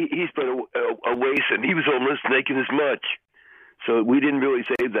 He's been a waste, and he was almost making as much. So we didn't really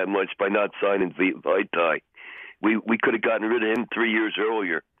save that much by not signing Vitae. We could have gotten rid of him 3 years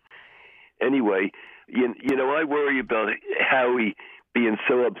earlier. Anyway, I worry about Howie being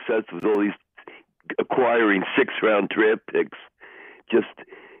so obsessed with all these acquiring 6-round draft picks just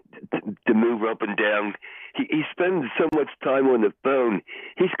to move up and down. He spends so much time on the phone.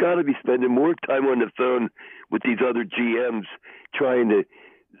 He's got to be spending more time on the phone with these other GMs trying to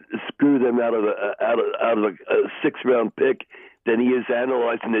screw them out of a 6-round pick than he is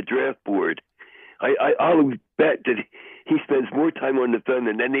analyzing the draft board. I'll bet that he spends more time on the phone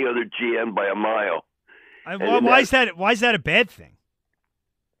than any other GM by a mile. Why is that a bad thing?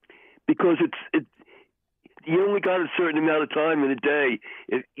 Because it's you only got a certain amount of time in a day.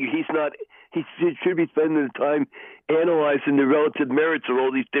 He should be spending the time analyzing the relative merits of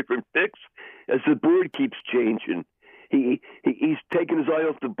all these different picks as the board keeps changing. He's taking his eye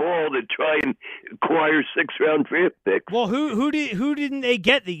off the ball to try and acquire 6-round draft picks. Well, who didn't they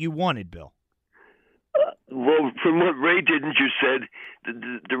get that you wanted, Bill? Well, from what Ray Didinger said,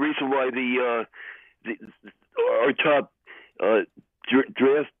 the reason why our top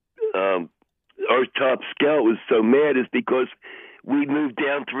draft our top scout was so mad is because we moved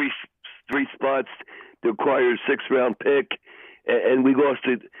down three spots to acquire a 6-round pick, and we lost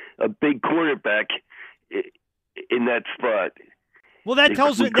a big cornerback in that spot. Well, that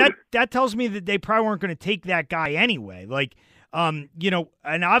tells me that they probably weren't going to take that guy anyway. Like, and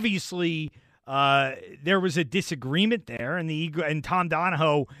obviously there was a disagreement there, and Tom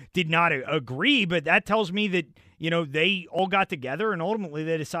Donahoe did not agree. But that tells me that they all got together, and ultimately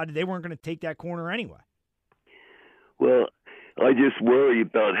they decided they weren't going to take that corner anyway. Well, I just worry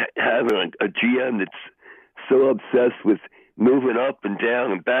about having a GM that's so obsessed with moving up and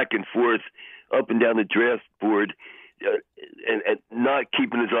down and back and forth, up and down the draft board, and not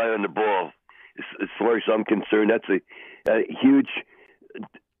keeping his eye on the ball. As far as I'm concerned, that's a huge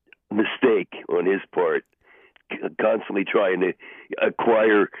mistake on his part. constantly trying to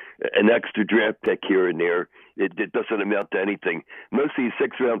acquire an extra draft pick here and there. It doesn't amount to anything. Most of these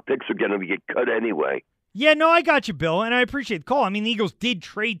 6th-round picks are going to get cut anyway. Yeah, no, I got you, Bill, and I appreciate the call. I mean, the Eagles did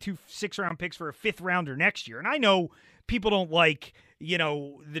trade 2 6th-round picks for a 5th-rounder next year, and I know people don't like,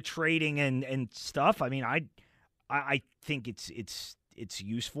 the trading and stuff. I mean, I think it's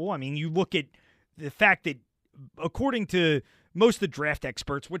useful. I mean, you look at the fact that according to most of the draft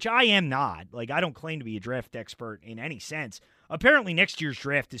experts, which I am not, like I don't claim to be a draft expert in any sense, apparently next year's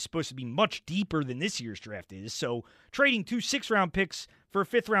draft is supposed to be much deeper than this year's draft is. So trading 2 6th-round picks for a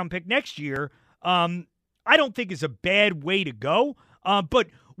 5th-round pick next year, I don't think is a bad way to go. But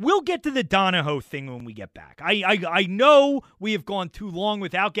we'll get to the Donahoe thing when we get back. I know we have gone too long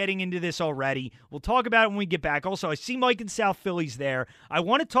without getting into this already. We'll talk about it when we get back. Also, I see Mike in South Philly's there. I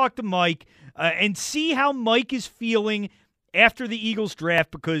want to talk to Mike and see how Mike is feeling after the Eagles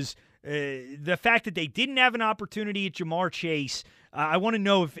draft, because the fact that they didn't have an opportunity at Jamar Chase, I want to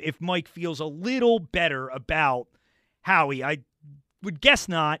know if Mike feels a little better about Howie. I would guess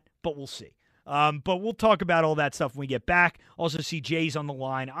not, but we'll see. But we'll talk about all that stuff when we get back. Also see Jay's on the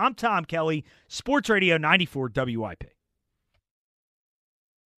line. I'm Tom Kelly, Sports Radio 94 WIP.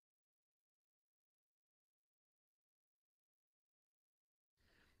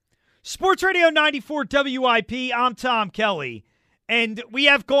 Sports Radio 94 WIP. I'm Tom Kelly. And we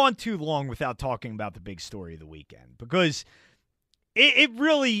have gone too long without talking about the big story of the weekend, because it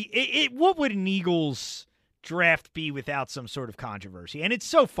really, what would an Eagles draft be without some sort of controversy? And it's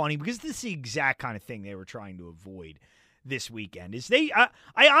so funny because this is the exact kind of thing they were trying to avoid this weekend. I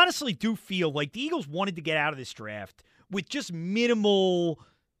honestly do feel like the Eagles wanted to get out of this draft with just minimal,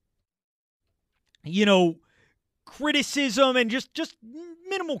 criticism and just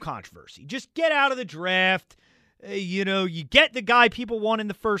minimal controversy. Just get out of the draft. You get the guy people want in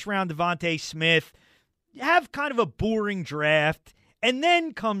the first round, Devontae Smith. Have kind of a boring draft, and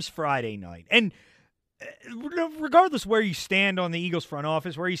then comes Friday night. And regardless where you stand on the Eagles front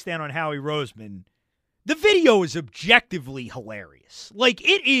office, where you stand on Howie Roseman, the video is objectively hilarious. Like,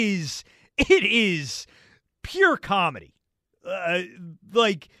 it is pure comedy.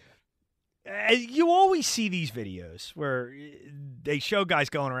 You always see these videos where they show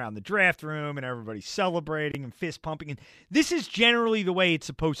guys going around the draft room and everybody's celebrating and fist pumping. And this is generally the way it's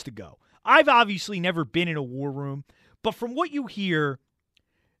supposed to go. I've obviously never been in a war room, but from what you hear,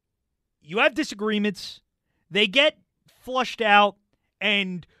 you have disagreements, they get flushed out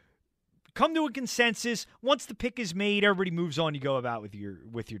and come to a consensus. Once the pick is made, everybody moves on, you go about with your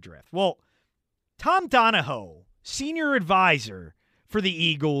draft. Well, Tom Donahoe, senior advisor for the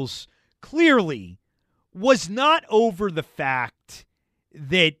Eagles, clearly was not over the fact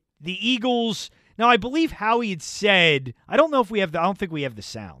that the Eagles, now I believe Howie had said, I don't think we have the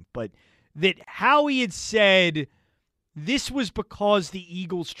sound, but that Howie had said this was because the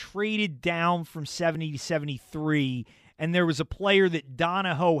Eagles traded down from 70 to 73, and there was a player that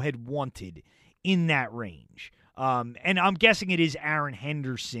Donahoe had wanted in that range. And I'm guessing it is Aaron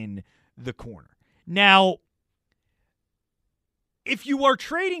Henderson, the corner. Now, if you are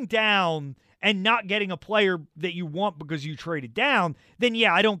trading down and not getting a player that you want because you traded down, then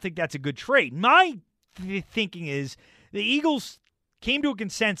yeah, I don't think that's a good trade. My thinking is the Eagles came to a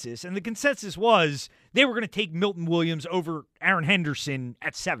consensus, and the consensus was they were going to take Milton Williams over Aaron Henderson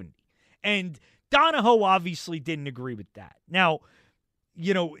at 70. And Donahoe obviously didn't agree with that. Now,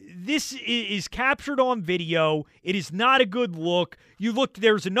 this is captured on video. It is not a good look.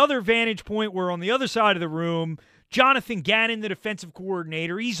 There's another vantage point where on the other side of the room, Jonathan Gannon, the defensive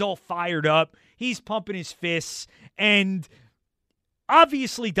coordinator, he's all fired up. He's pumping his fists. And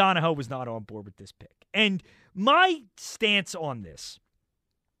obviously Donahoe was not on board with this pick. And my stance on this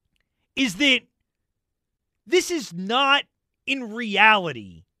is that this is not in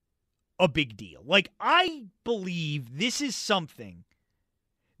reality a big deal. Like, I believe this is something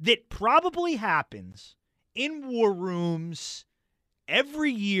that probably happens in war rooms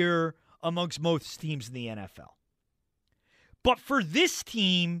every year amongst most teams in the NFL. But for this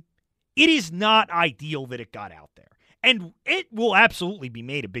team, it is not ideal that it got out there. And it will absolutely be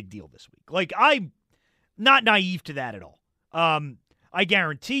made a big deal this week. Like, I'm not naive to that at all. I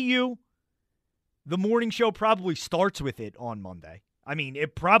guarantee you the morning show probably starts with it on Monday. I mean,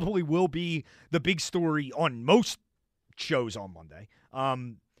 it probably will be the big story on most shows on Monday.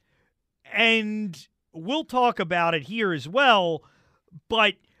 And we'll talk about it here as well.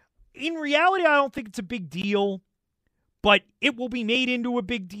 But in reality, I don't think it's a big deal. But it will be made into a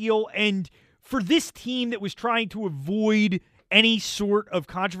big deal. And for this team that was trying to avoid any sort of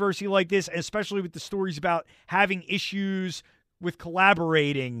controversy like this, especially with the stories about having issues with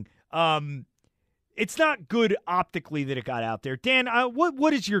collaborating, it's not good optically that it got out there. Dan,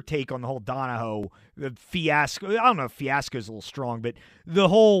 what is your take on the whole Donahoe fiasco? I don't know if fiasco is a little strong, but the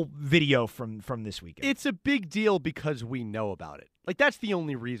whole video from this weekend. It's a big deal because we know about it. Like, that's the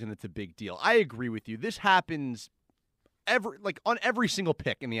only reason it's a big deal. I agree with you. This happens on every single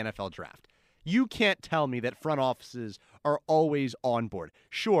pick in the NFL draft. You can't tell me that front offices are always on board.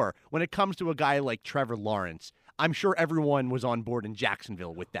 Sure, when it comes to a guy like Trevor Lawrence, I'm sure everyone was on board in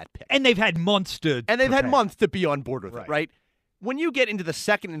Jacksonville with that pick. And they've had months to be on board with it, right? When you get into the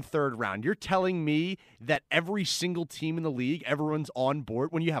second and third round, you're telling me that every single team in the league, everyone's on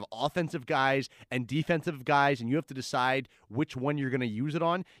board. When you have offensive guys and defensive guys and you have to decide which one you're going to use it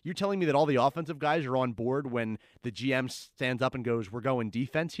on, you're telling me that all the offensive guys are on board when the GM stands up and goes, we're going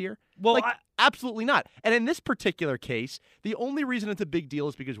defense here? Well, absolutely not. And in this particular case, the only reason it's a big deal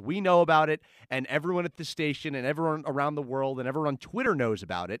is because we know about it, and everyone at the station and everyone around the world and everyone on Twitter knows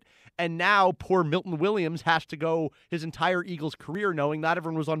about it. And now poor Milton Williams has to go his entire Eagles career knowing not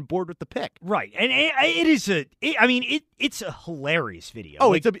everyone was on board with the pick. Right. And it's a hilarious video.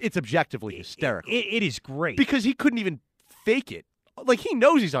 Oh, it's objectively hysterical. It is great. Because he couldn't even fake it. Like, he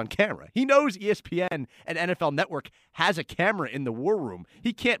knows he's on camera. He knows ESPN and NFL Network has a camera in the war room.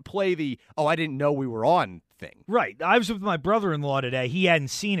 He can't play the, I didn't know we were on thing. Right. I was with my brother-in-law today. He hadn't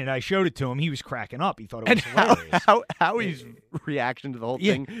seen it. I showed it to him. He was cracking up. He thought it was hilarious. Howie's reaction to the whole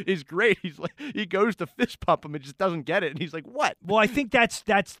thing is great. He's like, he goes to fist pump him and just doesn't get it. And he's like, what? Well, I think that's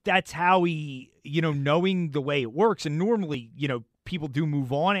Howie, knowing the way it works. And normally, people do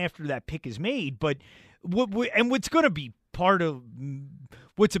move on after that pick is made. But what's going to be part of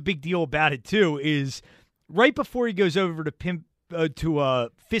what's a big deal about it too is right before he goes over to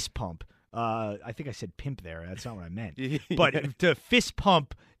fist pump. I think I said pimp there. That's not what I meant. But to fist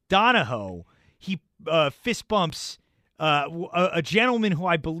pump Donahoe, he fist bumps a gentleman who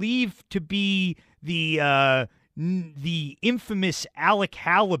I believe to be the infamous Alec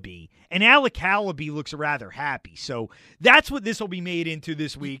Hallaby. And Alec Hallaby looks rather happy. So that's what this will be made into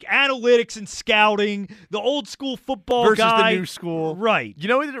this week. Analytics and scouting, the old school football versus guy. The new school. Right. You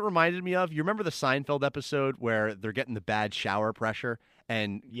know what it reminded me of? You remember the Seinfeld episode where they're getting the bad shower pressure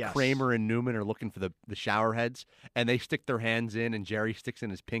and Kramer and Newman are looking for the shower heads and they stick their hands in and Jerry sticks in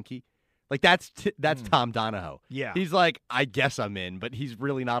his pinky? Like, that's Tom Donahoe. Yeah. He's like, I guess I'm in, but he's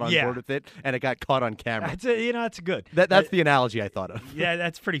really not on board with it, and it got caught on camera. That's good. That's the analogy I thought of. Yeah,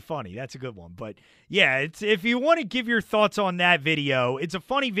 that's pretty funny. That's a good one. But, yeah, if you want to give your thoughts on that video, it's a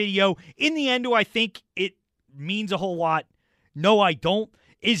funny video. In the end, do I think it means a whole lot? No, I don't.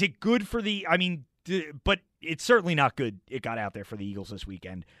 Is it good for but it's certainly not good it got out there for the Eagles this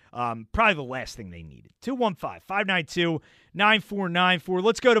weekend. Probably the last thing they needed. 215-592-9494.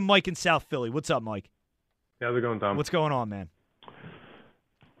 Let's go to Mike in South Philly. What's up, Mike? How's it going, Tom? What's going on, man?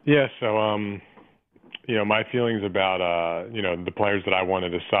 Yeah, so, my feelings about, the players that I want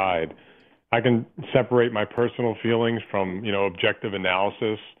to decide, I can separate my personal feelings from, objective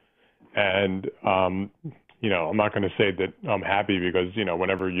analysis. And, I'm not going to say that I'm happy because,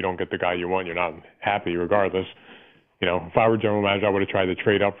 whenever you don't get the guy you want, you're not happy regardless. If I were general manager, I would have tried to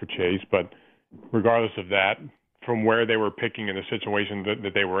trade up for Chase. But regardless of that, from where they were picking in the situation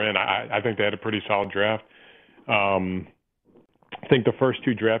that they were in, I think they had a pretty solid draft. I think the first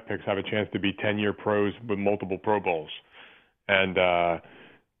two draft picks have a chance to be 10-year pros with multiple Pro Bowls. And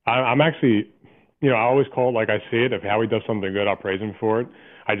I'm actually, I always call it like I see it. If Howie does something good, I'll praise him for it.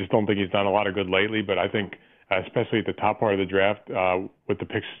 I just don't think he's done a lot of good lately. But I think, especially at the top part of the draft, with the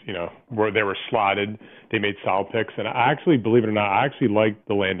picks, where they were slotted, they made solid picks. And I actually, believe it or not, I actually liked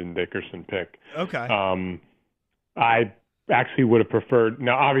the Landon Dickerson pick. Okay. I actually would have preferred.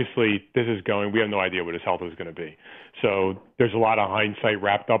 Now, obviously, we have no idea what his health is going to be. So there's a lot of hindsight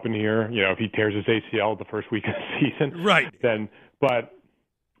wrapped up in here. If he tears his ACL the first week of the season, right? But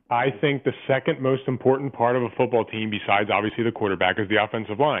I think the second most important part of a football team, besides obviously the quarterback, is the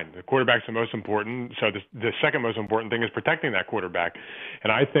offensive line. The quarterback's the most important. So the second most important thing is protecting that quarterback.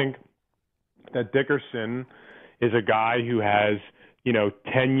 And I think that Dickerson is a guy who has,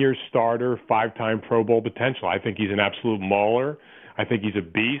 10-year starter, 5-time Pro Bowl potential. I think he's an absolute mauler. I think he's a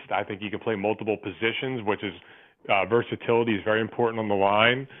beast. I think he can play multiple positions, which is versatility is very important on the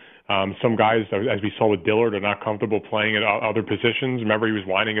line. Some guys, as we saw with Dillard, are not comfortable playing at other positions. Remember, he was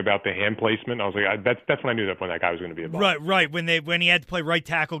whining about the hand placement. I was like, that's when I knew that guy was going to be a bust. Right. When he had to play right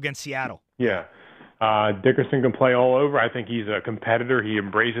tackle against Seattle. Yeah. Dickerson can play all over. I think he's a competitor. He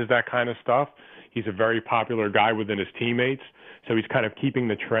embraces that kind of stuff. He's a very popular guy within his teammates. So he's kind of keeping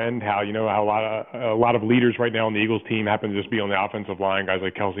the trend. How a lot of leaders right now on the Eagles team happen to just be on the offensive line. Guys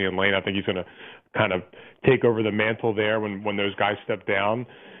like Kelsey and Lane. I think he's going to kind of take over the mantle there when those guys step down.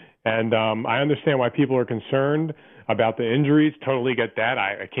 And I understand why people are concerned about the injuries. Totally get that.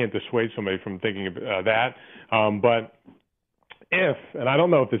 I can't dissuade somebody from thinking of that. But if, and I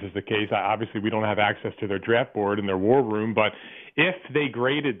don't know if this is the case, obviously we don't have access to their draft board and their war room, but if they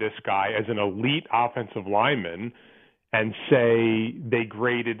graded this guy as an elite offensive lineman and say they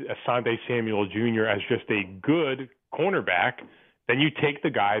graded Asante Samuel Jr. as just a good cornerback, then you take the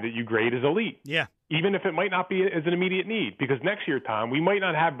guy that you grade as elite. Yeah. Even if it might not be as an immediate need, because next year, Tom, we might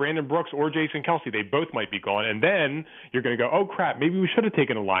not have Brandon Brooks or Jason Kelsey. They both might be gone. And then you're going to go, oh, crap, maybe we should have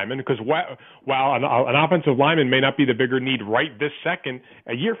taken a lineman, because while an offensive lineman may not be the bigger need right this second,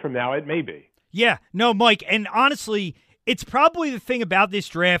 a year from now it may be. Yeah, no, Mike, and honestly, it's probably the thing about this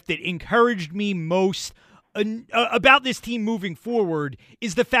draft that encouraged me most about this team moving forward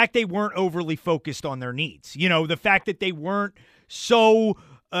is the fact they weren't overly focused on their needs. You know, the fact that they weren't so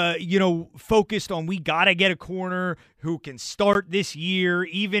focused on we got to get a corner who can start this year,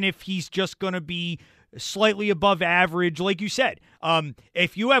 even if he's just going to be slightly above average. Like you said,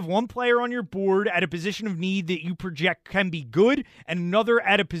 if you have one player on your board at a position of need that you project can be good and another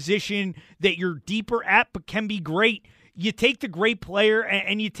at a position that you're deeper at but can be great, you take the great player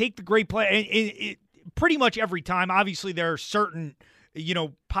and you take the great player pretty much every time. Obviously, there are certain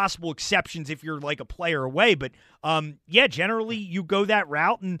possible exceptions if you're like a player away. But, generally you go that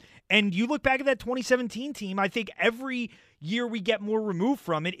route. And you look back at that 2017 team, I think every year we get more removed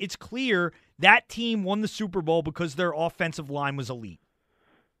from it, it's clear that team won the Super Bowl because their offensive line was elite.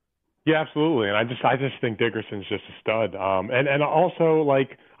 Yeah, absolutely. And I just think Dickerson's just a stud. And also,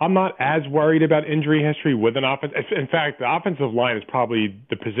 like, I'm not as worried about injury history with an offense. In fact, the offensive line is probably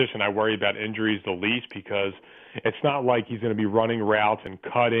the position I worry about injuries the least, because it's not like he's going to be running routes and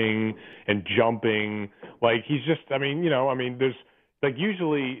cutting and jumping. Like, he's just, there's, like,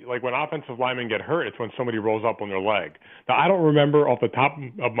 usually, like, when offensive linemen get hurt, it's when somebody rolls up on their leg. Now, I don't remember off the top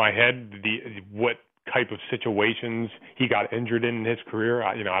of my head what type of situations he got injured in his career.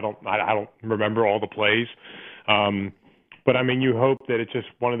 I don't remember all the plays. But I mean, you hope that it's just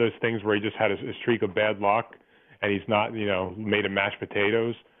one of those things where he just had a streak of bad luck and he's not, made of mashed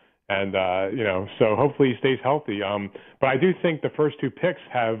potatoes. And, so hopefully he stays healthy. But I do think the first two picks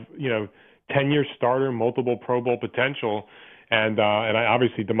have, 10-year starter, multiple Pro Bowl potential. And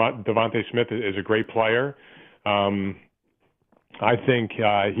obviously Devontae Smith is a great player. I think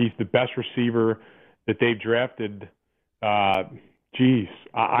he's the best receiver that they've drafted. I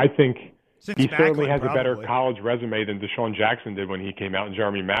think Since he Macklin, certainly has probably. a better college resume than Deshaun Jackson did when he came out, and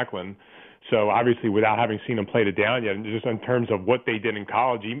Jeremy Maclin. So obviously, without having seen him play it down yet, and just in terms of what they did in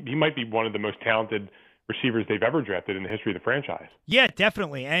college, he might be one of the most talented receivers they've ever drafted in the history of the franchise. Yeah,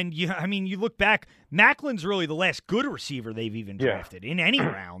 definitely. And you look back, Macklin's really the last good receiver they've even drafted in any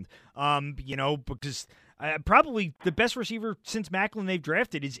round. Because probably the best receiver since Macklin they've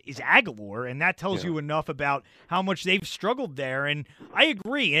drafted is Aguilar, and that tells you enough about how much they've struggled there. And I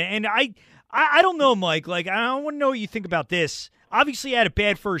agree. And I don't know, Mike. Like, I want to know what you think about this. Obviously, he had a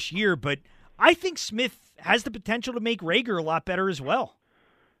bad first year, but I think Smith has the potential to make Reagor a lot better as well.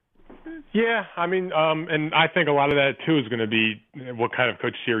 Yeah, and I think a lot of that too is going to be what kind of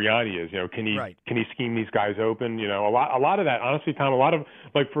coach Sirianni is. Can he scheme these guys open? A lot of that, honestly, Tom. A lot of,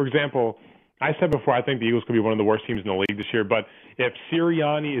 like, for example, I said before, I think the Eagles could be one of the worst teams in the league this year. But if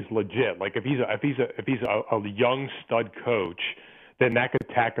Sirianni is legit, like if he's a young stud coach, then that could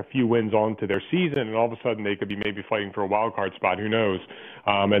tack a few wins onto their season, and all of a sudden they could be maybe fighting for a wild card spot. Who knows?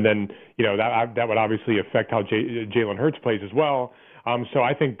 And then that would obviously affect how Jalen Hurts plays as well. So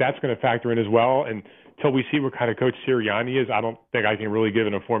I think that's going to factor in as well. And until we see what kind of coach Sirianni is, I don't think I can really give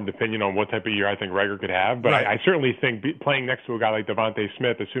an informed opinion on what type of year I think Reagor could have. But I certainly think playing next to a guy like Devontae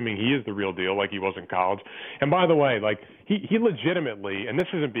Smith, assuming he is the real deal like he was in college. And by the way, like he legitimately, and this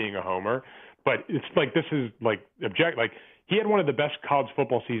isn't being a homer, but it's like this is like he had one of the best college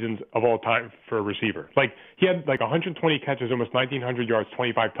football seasons of all time for a receiver. Like, he had like 120 catches, almost 1,900 yards,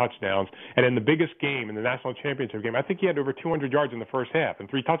 25 touchdowns. And in the biggest game, in the national championship game, I think he had over 200 yards in the first half and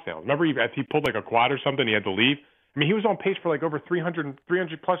 3 touchdowns. Remember, if he pulled like a quad or something, he had to leave. I mean, he was on pace for like over 300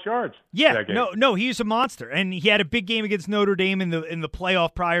 plus yards. Yeah, no, he's a monster. And he had a big game against Notre Dame in the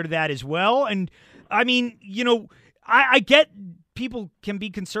playoff prior to that as well. And, I mean, I get people can be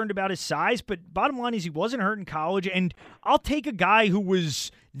concerned about his size, but bottom line is he wasn't hurt in college, and I'll take a guy who was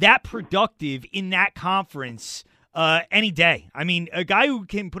that productive in that conference any day. I mean, a guy who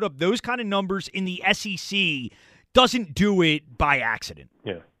can put up those kind of numbers in the SEC doesn't do it by accident.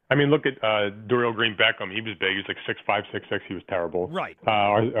 Yeah. I mean, look at Dorial Green-Beckham. He was big. He was like 6'5", 6'6". He was terrible. Right.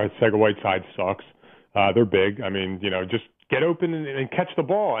 Our Sega-Whiteside sucks. They're big. I mean, just get open and catch the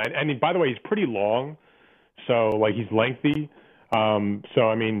ball. And by the way, he's pretty long, so like he's lengthy. So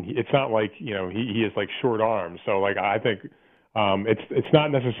I mean, it's not like he is like short arms. So like I think it's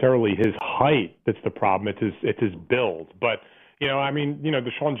not necessarily his height that's the problem. It's his build. But I mean,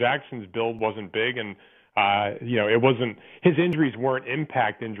 Deshaun Jackson's build wasn't big, and it wasn't, his injuries weren't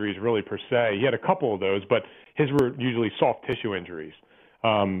impact injuries really per se. He had a couple of those, but his were usually soft tissue injuries.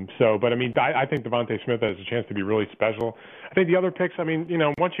 But I mean, I think Devontae Smith has a chance to be really special. I think the other picks, I mean,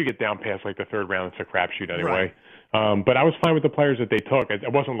 once you get down past like the third round, it's a crapshoot anyway. Right. But I was fine with the players that they took.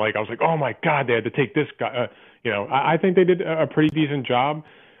 It wasn't like I was like, oh my God, they had to take this guy. I think they did a pretty decent job.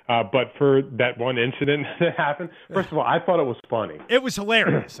 But for that one incident that happened, first of all, I thought it was funny. It was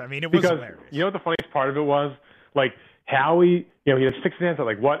hilarious. I mean, it was hilarious. You know what the funniest part of it was? Like, Howie, he has 6 hands out,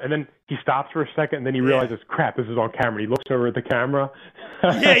 like, what? And then he stops for a second, and then he realizes, crap, this is on camera. He looks over at the camera.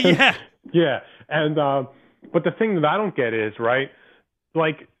 Yeah. Yeah. And, but the thing that I don't get is, right,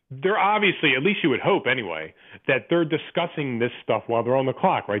 like, they're obviously, at least you would hope anyway, that they're discussing this stuff while they're on the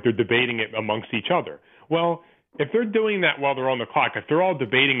clock, right? They're debating it amongst each other. Well, if they're doing that while they're on the clock, if they're all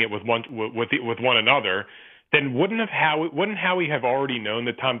debating it with one another, then wouldn't Howie have already known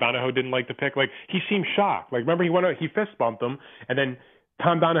that Tom Donahoe didn't like the pick? Like, he seemed shocked. Like, remember, he fist bumped him, and then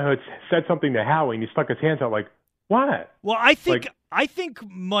Tom Donahoe said something to Howie, and he stuck his hands out like, what? Well, I think,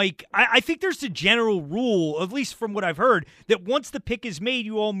 Mike, I think there's a general rule, at least from what I've heard, that once the pick is made,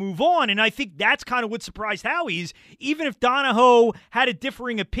 you all move on. And I think that's kind of what surprised Howie is, even if Donahoe had a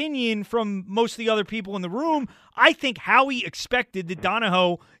differing opinion from most of the other people in the room, I think Howie expected that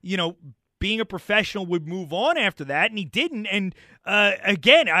Donahoe, being a professional, would move on after that, and he didn't. And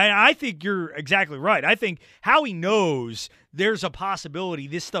again, I think you're exactly right. I think Howie knows there's a possibility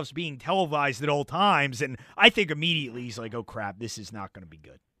this stuff's being televised at all times, and I think immediately he's like, oh, crap, this is not going to be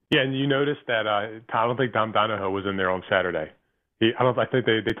good. Yeah, and you noticed that I don't think Tom Donahoe was in there on Saturday. I think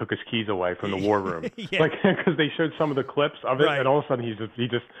they took his keys away from the war room, like because they showed some of the clips of it, and all of a sudden he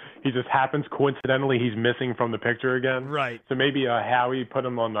just happens coincidentally he's missing from the picture again. Right. So maybe Howie put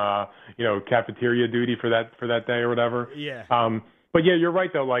him on cafeteria duty for that day or whatever. Yeah. But yeah, you're right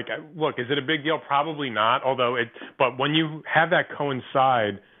though. Like, look, is it a big deal? Probably not. But when you have that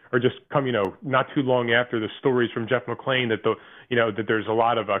coincide or just come, not too long after the stories from Jeff McLean that that there's a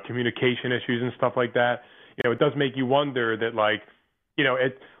lot of communication issues and stuff like that. It does make you wonder that, like,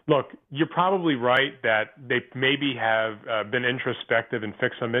 look, you're probably right that they maybe have been introspective and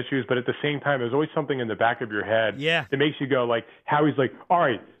fixed some issues, but at the same time, there's always something in the back of your head that makes you go, like, Howie's like, all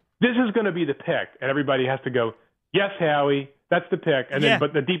right, this is going to be the pick. And everybody has to go, yes, Howie, that's the pick. And then,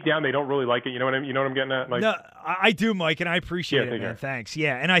 but deep down, they don't really like it. You know what I'm getting at? Like, no, I do, Mike, and I appreciate it, man. Thanks.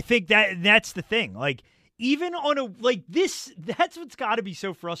 Yeah, and I think that's the thing. Like, even on a, like, this, that's what's got to be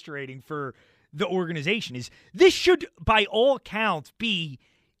so frustrating for the organization is this should, by all accounts, be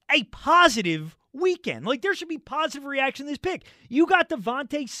a positive weekend. Like, there should be positive reaction to this pick. You got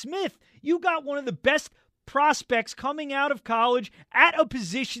Devontae Smith. You got one of the best prospects coming out of college at a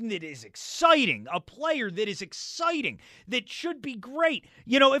position that is exciting, a player that is exciting, that should be great.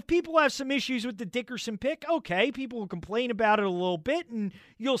 If people have some issues with the Dickerson pick, okay, people will complain about it a little bit, and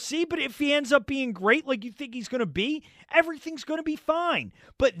you'll see. But if he ends up being great like you think he's going to be, everything's going to be fine.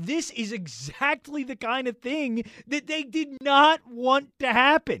 But this is exactly the kind of thing that they did not want to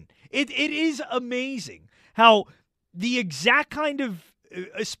happen. It is amazing how the exact kind of,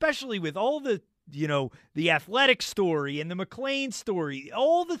 especially with all the the athletic story and the McLean story,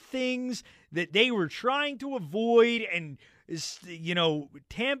 all the things that they were trying to avoid and,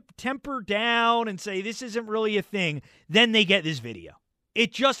 temper down and say this isn't really a thing, then they get this video.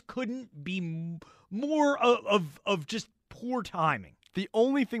 It just couldn't be more of just poor timing. The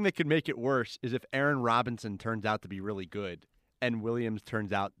only thing that could make it worse is if Aaron Robinson turns out to be really good and Williams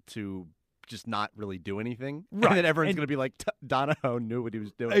turns out to just not really do anything. Right. And then everyone's going to be like, Donahoe knew what he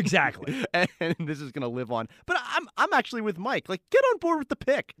was doing. Exactly. and this is going to live on. But I'm actually with Mike. Like, get on board with the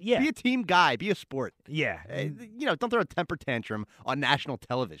pick. Yeah. Be a team guy. Be a sport. Yeah. Don't throw a temper tantrum on national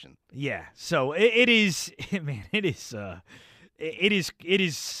television. Yeah. So it is, man, it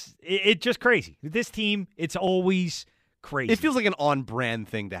just crazy. This team, it's always crazy. It feels like an on-brand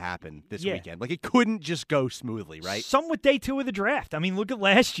thing to happen this weekend. Like, it couldn't just go smoothly, right? Some with day 2 of the draft. I mean, look at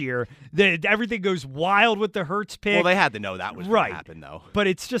last year. Everything goes wild with the Hurts pick. Well, they had to know that was going to happen, though. But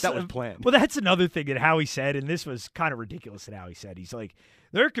it's just that was planned. Well, that's another thing that Howie said, and this was kind of ridiculous that Howie said. He's like,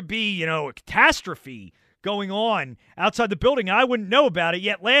 there could be, a catastrophe going on outside the building. I wouldn't know about it.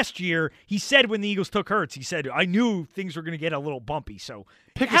 Yet last year, he said when the Eagles took Hurts, he said, I knew things were going to get a little bumpy. So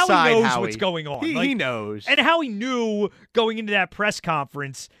pick a side, knows Howie. What's going on. He knows. And Howie knew going into that press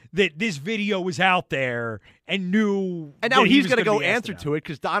conference that this video was out there and knew. And now that he's going to gonna go be asked answer about to it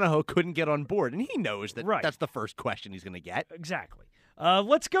because Donahoe couldn't get on board, and he knows that Right. that's the first question he's going to get. Exactly.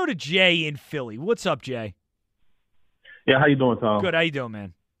 Let's go to Jay in Philly. What's up, Jay? Yeah, how you doing, Tom? Good. How you doing,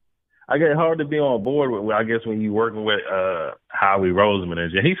 man? I get hard to be on board with, I guess, when you're working with Howie Roseman.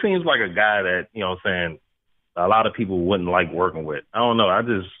 And he seems like a guy that, you know what I'm saying, a lot of people wouldn't like working with. I don't know.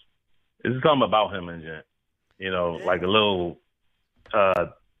 It's something about him and Jen. You know, like a little a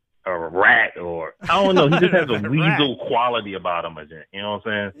rat or, I don't know. He just has a weasel quality about him, Jen. You know what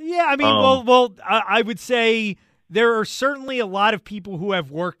I'm saying? Yeah, I mean, I would say there are certainly a lot of people who have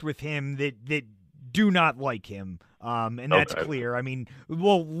worked with him that do not like him. And that's clear. I mean,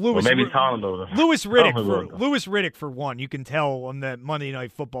 Louis Riddick for one. You can tell on that Monday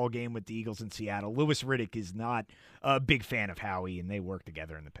Night Football game with the Eagles in Seattle. Louis Riddick is not a big fan of Howie, and they worked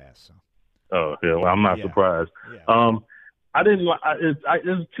together in the past. So. Oh yeah, well, I'm not surprised. Yeah.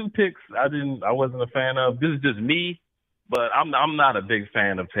 There's two picks I wasn't a fan of. This is just me, but I'm not a big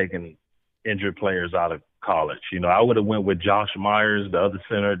fan of taking injured players out of college. You know, I would have went with Josh Myers, the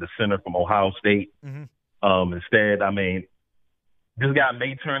center from Ohio State. Mm-hmm. Instead, I mean, this guy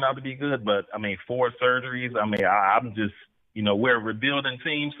may turn out to be good, but I mean, 4 surgeries. I mean, I'm just, you know, we're a rebuilding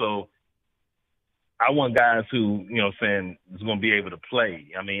team, so I want guys who, you know, saying is going to be able to play.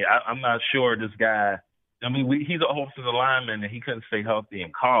 I mean, I'm not sure this guy. I mean, he's an offensive lineman, and he couldn't stay healthy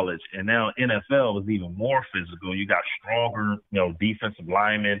in college, and now NFL is even more physical. You got stronger, you know, defensive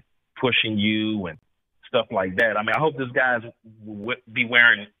linemen pushing you and stuff like that. I mean, I hope this guy's be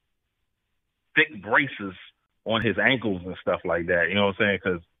wearing thick braces on his ankles and stuff like that. You know what I'm saying?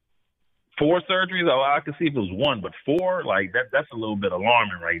 Because 4 surgeries, I could see if it was 1, but 4, like that's a little bit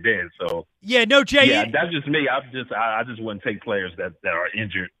alarming right there. So yeah, no, Jay. Yeah, that's just me. I just wouldn't take players that are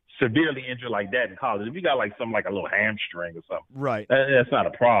injured, severely injured like that in college. If you got like something like a little hamstring or something, right? That's not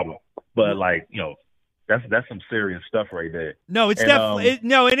a problem. But like, you know, that's some serious stuff right there. No, it's definitely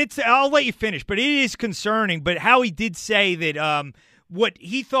and it's. I'll let you finish, but it is concerning. But Howie did say that what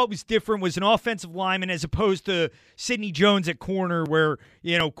he thought was different was an offensive lineman as opposed to Sidney Jones at corner, where,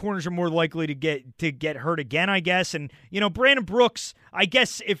 you know, corners are more likely to get hurt again, I guess. And, you know, Brandon Brooks, I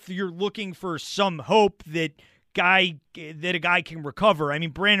guess if you're looking for some hope that a guy can recover, I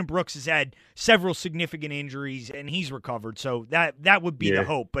mean, Brandon Brooks has had several significant injuries and he's recovered, so that would be the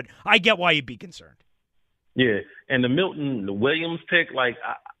hope. But I get why you'd be concerned. Yeah, and the Milton Williams pick, like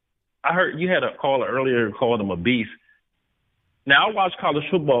I heard you had a caller earlier who called him a beast. Now, I watch college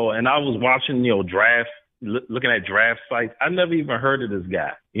football, and I was watching, you know, draft, looking at draft sites. I never even heard of this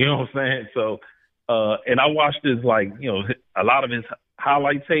guy. You know what I'm saying? So, and I watched his, like, you know, a lot of his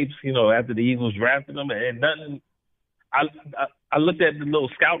highlight tapes, you know, after the Eagles drafted him, and nothing. I looked at the little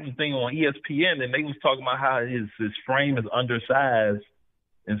scouting thing on ESPN, and they was talking about how his frame is undersized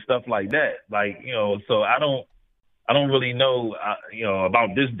and stuff like that. Like, you know, so I don't really know, you know, about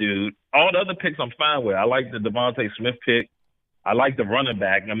this dude. All the other picks I'm fine with. I like the Devontae Smith pick. I like the running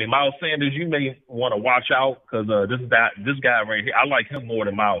back. I mean, Miles Sanders, you may want to watch out because this guy right here, I like him more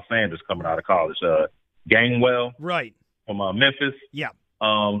than Miles Sanders coming out of college. Gainwell, right, from Memphis. Yeah.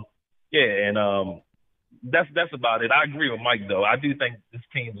 That's about it. I agree with Mike, though. I do think this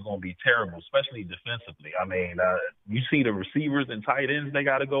team is going to be terrible, especially defensively. I mean, you see the receivers and tight ends they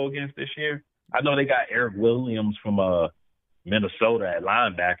got to go against this year. I know they got Eric Williams from Minnesota at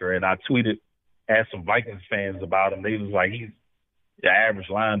linebacker, and I asked some Vikings fans about him. They was like, he's the average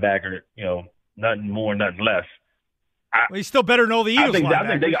linebacker, you know, nothing more, nothing less. Well, he's still better than all the Eagles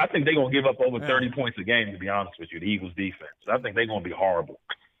linebackers. I think they're going to give up over 30 points a game, to be honest with you, the Eagles defense. I think they're going to be horrible.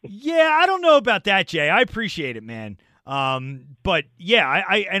 Yeah, I don't know about that, Jay. I appreciate it, man. But yeah,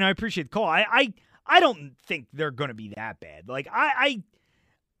 I appreciate the call. I don't think they're going to be that bad. Like I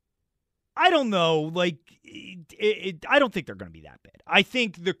don't know. Like I don't think they're going to be that bad. I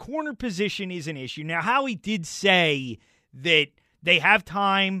think the corner position is an issue. Now, Howie did say that they have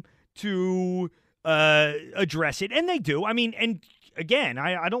time to address it, and they do. I mean, and again,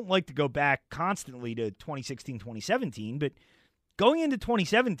 I don't like to go back constantly to 2016, 2017, but going into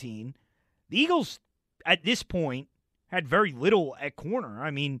 2017, the Eagles at this point had very little at corner. I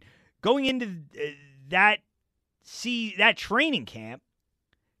mean, going into that training camp,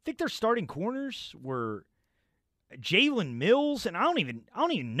 I think their starting corners were Jalen Mills, and I don't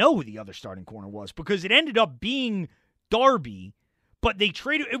even know who the other starting corner was because it ended up being Darby, but they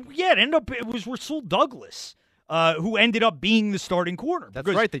traded. It was Rasul Douglas, who ended up being the starting corner. That's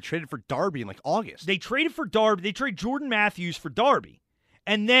right. They traded for Darby in like August. They traded for Darby. They traded Jordan Matthews for Darby,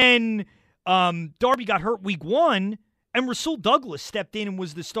 and then Darby got hurt week 1, and Rasul Douglas stepped in and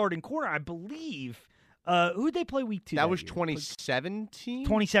was the starting corner, I believe. Who did they play week 2? That was 2017?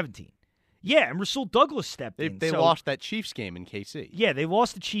 2017. Yeah, and Rasul Douglas stepped in. They lost that Chiefs game in KC. Yeah, they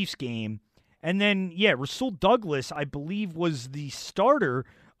lost the Chiefs game. And then, Rasul Douglas, I believe, was the starter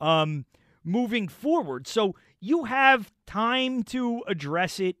moving forward. So you have time to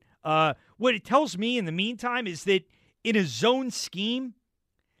address it. What it tells me in the meantime is that in a zone scheme,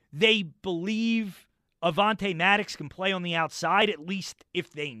 they believe Avonte Maddox can play on the outside, at least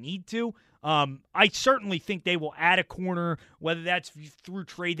if they need to. I certainly think they will add a corner, whether that's through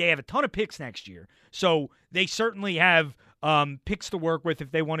trade. They have a ton of picks next year. So they certainly have picks to work with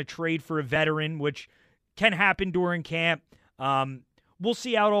if they want to trade for a veteran, which can happen during camp. We'll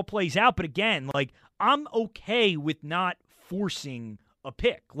see how it all plays out. But again, I'm okay with not forcing a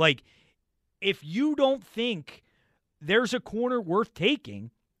pick. If you don't think there's a corner worth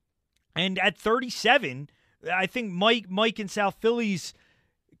taking, and at 37, I think Mike in South Philly's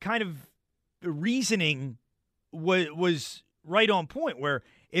kind of reasoning was right on point, where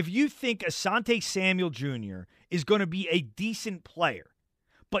if you think Asante Samuel Jr. is going to be a decent player,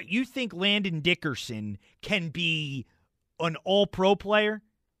 but you think Landon Dickerson can be an all-pro player,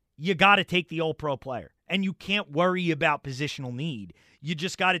 you got to take the all-pro player. And you can't worry about positional need. You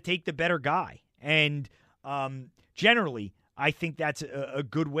just got to take the better guy. And generally, I think that's a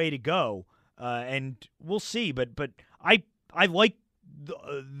good way to go. And we'll see. But I like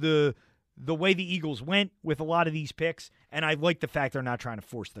the way the Eagles went with a lot of these picks, and I like the fact they're not trying to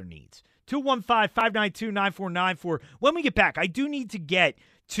force their needs. 215-592-9494. When we get back, I do need to get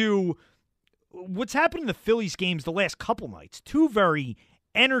to what's happened in the Phillies games the last couple nights. Two very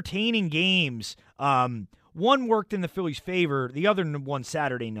entertaining games. One worked in the Phillies' favor. The other one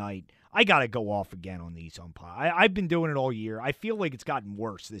Saturday night. I got to go off again on these umpires. I've been doing it all year. I feel like it's gotten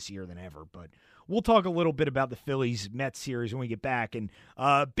worse this year than ever, but we'll talk a little bit about the Phillies-Mets series when we get back. And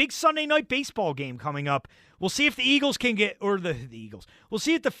big Sunday night baseball game coming up. We'll see if the Eagles can get, or the Eagles. We'll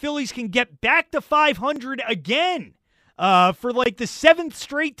see if the Phillies can get back to 500 again for like the 7th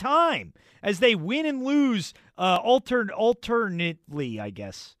straight time as they win and lose alternately, I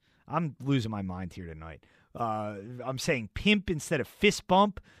guess. I'm losing my mind here tonight. I'm saying pimp instead of fist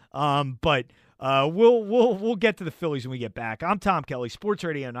bump. But we'll get to the Phillies when we get back. I'm Tom Kelly, Sports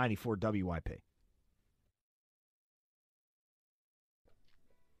Radio 94 WIP.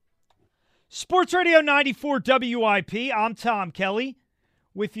 Sports Radio 94 WIP. I'm Tom Kelly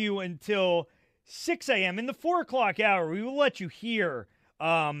with you until 6 a.m. In the 4 o'clock hour, we will let you hear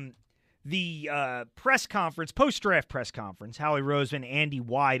the press conference, post-draft press conference, Howie Roseman, Andy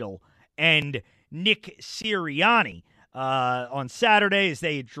Weidel, and Nick Sirianni on Saturday as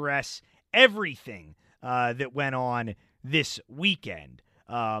they address everything that went on this weekend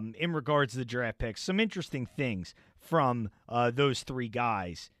in regards to the draft picks. Some interesting things from those three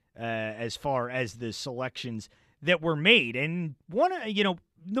guys as far as the selections that were made. And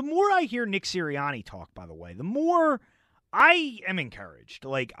the more I hear Nick Sirianni talk, by the way, the more I am encouraged.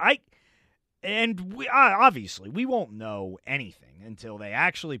 Obviously we won't know anything until they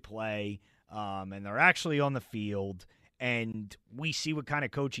actually play and they're actually on the field and we see what kind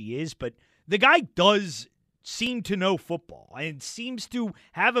of coach he is. But the guy does seem to know football and seems to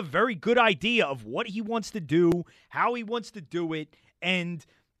have a very good idea of what he wants to do, how he wants to do it. And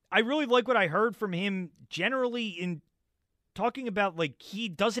I really like what I heard from him generally in talking about, he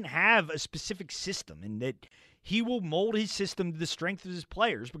doesn't have a specific system and that he will mold his system to the strength of his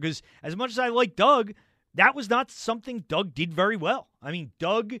players, because as much as I like Doug, that was not something Doug did very well. I mean,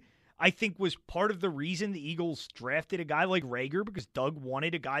 Doug, I think, was part of the reason the Eagles drafted a guy like Rager, because Doug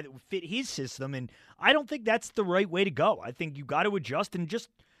wanted a guy that would fit his system, and I don't think that's the right way to go. I think you got to adjust and just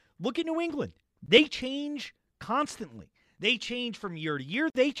look at New England. They change constantly. They change from year to year.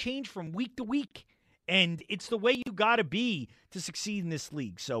 They change from week to week. And it's the way you got to be to succeed in this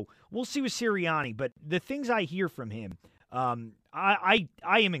league. So we'll see with Sirianni. But the things I hear from him, I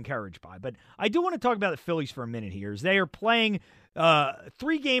am encouraged by. But I do want to talk about the Phillies for a minute here. As they are playing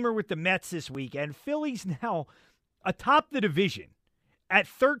 3-gamer with the Mets this weekend. Phillies now atop the division at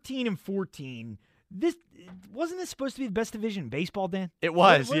 13-14. Wasn't this supposed to be the best division in baseball, Dan? It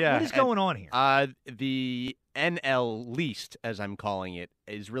was, yeah. What is going on here? The NL Least, as I'm calling it,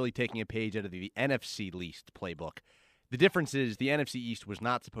 is really taking a page out of the NFC Least playbook. The difference is the NFC East was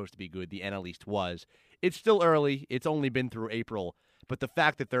not supposed to be good. The NL East was. It's still early. It's only been through April. But the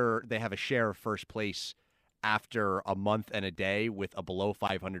fact that they have a share of first place after a month and a day with a below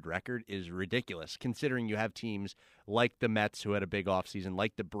 500 record is ridiculous, considering you have teams like the Mets, who had a big offseason,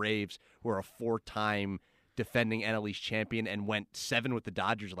 like the Braves, who are a 4-time defending NL East champion and went 7 with the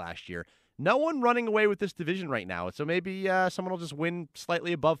Dodgers last year. No one running away with this division right now, so maybe someone will just win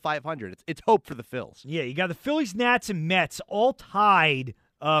slightly above 500. It's hope for the Phils. Yeah, you got the Phillies, Nats, and Mets all tied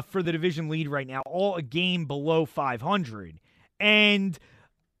for the division lead right now, all a game below 500. And,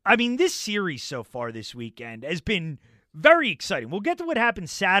 I mean, this series so far this weekend has been very exciting. We'll get to what happened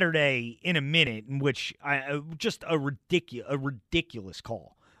Saturday in a minute, in which just a ridiculous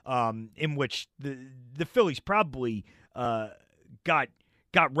call, in which the Phillies probably got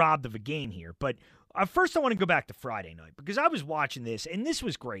robbed of a game here. But first I want to go back to Friday night, because I was watching this, and this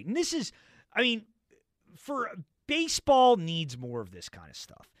was great. And this is, I mean, for baseball needs more of this kind of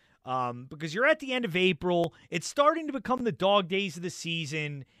stuff. Because you're at the end of April, it's starting to become the dog days of the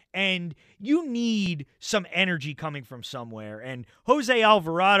season, and you need some energy coming from somewhere. And Jose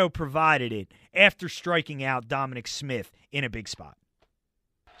Alvarado provided it after striking out Dominic Smith in a big spot.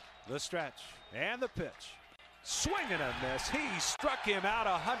 The stretch and the pitch. Swing and a miss. He struck him out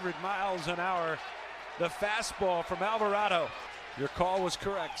 100 miles an hour. The fastball from Alvarado. Your call was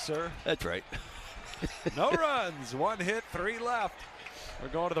correct, sir. That's right. No runs, 1 hit, 3 left. We're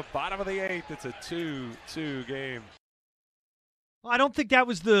going to the bottom of the 8th. It's a 2-2 game. Well, I don't think that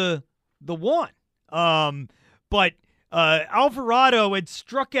was the one. But Alvarado had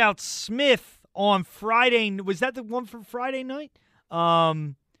struck out Smith on Friday. Was that the one from Friday night?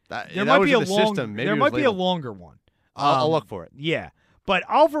 There might be a longer one. I'll look for it. Yeah. But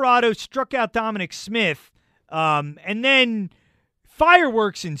Alvarado struck out Dominic Smith, and then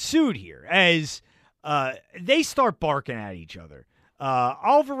fireworks ensued here as they start barking at each other.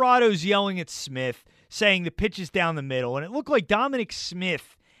 Alvarado's yelling at Smith, saying the pitch is down the middle, and it looked like Dominic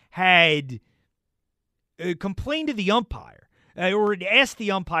Smith had complained to the umpire, or had asked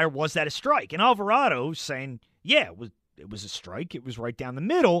the umpire, was that a strike? And Alvarado saying, yeah, it was a strike. It was right down the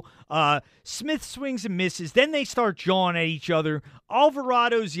middle. Smith swings and misses. Then they start jawing at each other.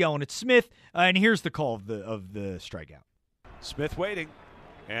 Alvarado's yelling at Smith, and here's the call of the strikeout. Smith waiting,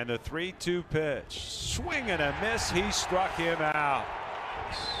 and the 3-2 pitch. Swing and a miss. He struck him out.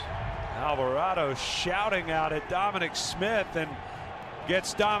 Alvarado shouting out at Dominic Smith, and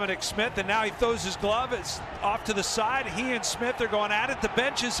gets Dominic Smith, and now he throws his glove. It's off to the side. He and Smith are going at it. The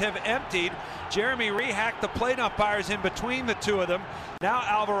benches have emptied. Jeremy Rehak, the plate umpire, is in between the two of them. Now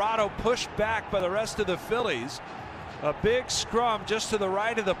Alvarado pushed back by the rest of the Phillies. A big scrum just to the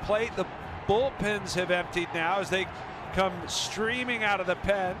right of the plate. The bullpens have emptied now as they come streaming out of the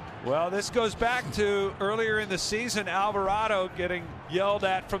pen. Well, this goes back to earlier in the season, Alvarado getting yelled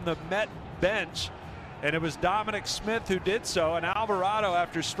at from the Met bench. And it was Dominic Smith who did so. And Alvarado,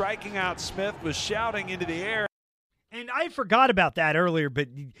 after striking out Smith, was shouting into the air. And I forgot about that earlier, but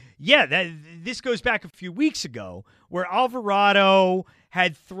yeah, this goes back a few weeks ago where Alvarado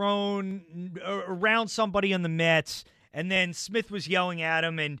had thrown around somebody on the Mets, and then Smith was yelling at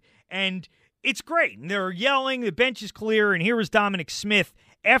him, and it's great. And they're yelling, the bench is clear, and here was Dominic Smith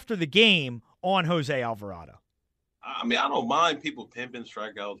after the game on Jose Alvarado. I mean, I don't mind people pimping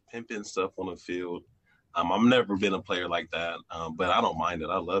strikeouts, pimping stuff on the field. I've never been a player like that, but I don't mind it.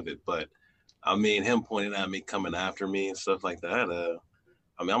 I love it. But, I mean, him pointing at me, coming after me and stuff like that,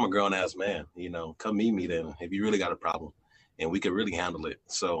 I mean, I'm a grown-ass man. You know, come meet me then if you really got a problem, and we could really handle it.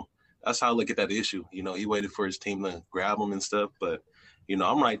 So that's how I look at that issue. You know, he waited for his team to grab him and stuff, but, you know,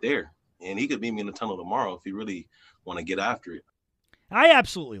 I'm right there. And he could meet me in the tunnel tomorrow if he really want to get after it. I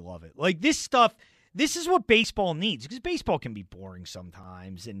absolutely love it. Like, this stuff, this is what baseball needs, because baseball can be boring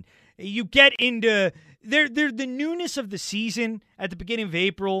sometimes. And you get into the newness of the season at the beginning of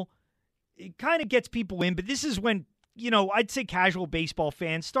April. It kind of gets people in, but this is when, you know, I'd say casual baseball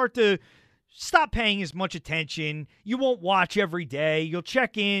fans start to stop paying as much attention. You won't watch every day. You'll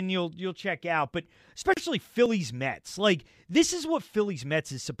check in, you'll check out. But especially Phillies Mets. Like, this is what Phillies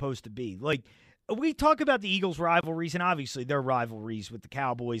Mets is supposed to be. Like, we talk about the Eagles rivalries, and obviously their rivalries with the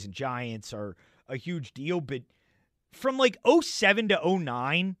Cowboys and Giants are a huge deal. But from like 07 to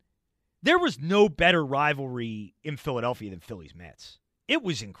 09, there was no better rivalry in Philadelphia than Phillies Mets. It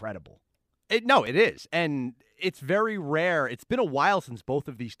was incredible. No, it is. And it's very rare. It's been a while since both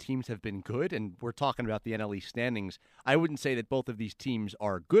of these teams have been good, and we're talking about the NL East standings. I wouldn't say that both of these teams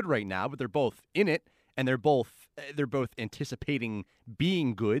are good right now, but they're both in it, and they're both anticipating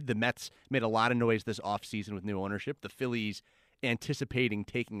being good. The Mets made a lot of noise this offseason with new ownership. The Phillies anticipating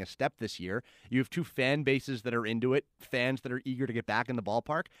taking a step this year. You have two fan bases that are into it, fans that are eager to get back in the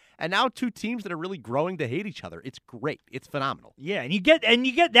ballpark, and now two teams that are really growing to hate each other. It's great. It's phenomenal. Yeah, and you get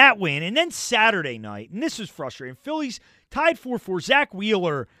that win, and then Saturday night, and this was frustrating. Phillies tied 4-4. Zach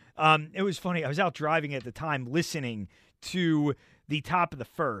Wheeler, it was funny. I was out driving at the time listening to the top of the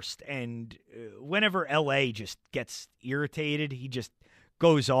first, and whenever LA just gets irritated, he just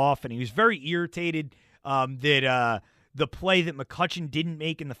goes off, and he was very irritated that the play that McCutchen didn't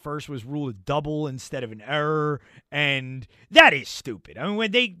make in the first was ruled a double instead of an error, and that is stupid. I mean,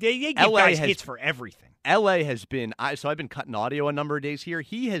 when they give guys hits for everything. LA has been, so I've been cutting audio a number of days here.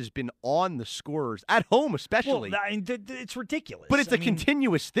 He has been on the scorers, at home especially. Well, it's ridiculous. But it's a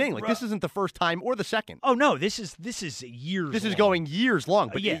continuous thing. Like, this isn't the first time or the second. Oh, no, this is years This long. is going years long,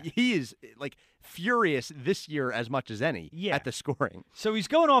 but yeah. he is, like, furious this year as much as any at the scoring. So he's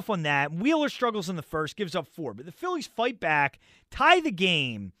going off on that. Wheeler struggles in the first, gives up 4. But the Phillies fight back, tie the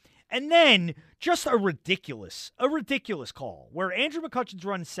game, and then just a ridiculous call where Andrew McCutchen's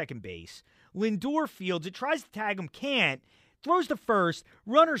running second base. Lindor fields it, tries to tag him, can't, throws to first,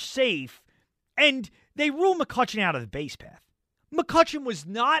 runner safe, and they rule McCutchen out of the base path. McCutchen was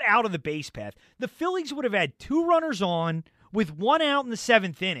not out of the base path. The Phillies would have had 2 runners on with 1 out in the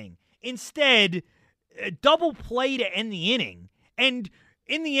 7th inning. Instead, a double play to end the inning. And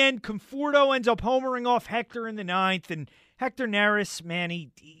in the end, Conforto ends up homering off Hector in the 9th, and Hector Neris, man,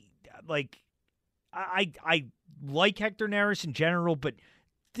 I like Hector Neris in general, but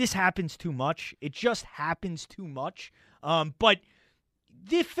this happens too much. It just happens too much. But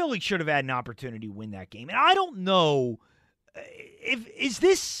the Phillies should have had an opportunity to win that game. And I don't know if is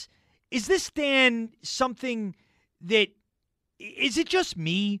this Dan something that is it just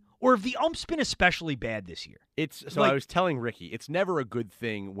me or have the umps been especially bad this year? I was telling Ricky, it's never a good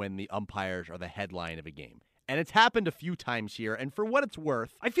thing when the umpires are the headline of a game. And it's happened a few times here, and for what it's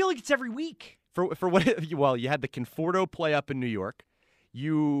worth, I feel like it's every week. You had the Conforto play up in New York.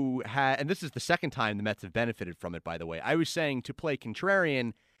 You had, and this is the second time the Mets have benefited from it, by the way. I was saying to play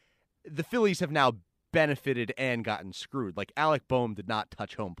contrarian, the Phillies have now benefited and gotten screwed. Like, Alec Boehm did not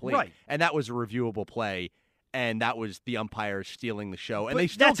touch home plate. Right. And that was a reviewable play, and that was the umpires stealing the show. And But they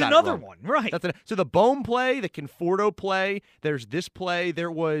still that's got another it wrong. one, right. So the Boehm play, the Conforto play, there's this play. There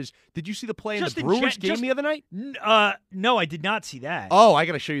was, did you see the play in the Brewers game the other night? No, I did not see that. Oh, I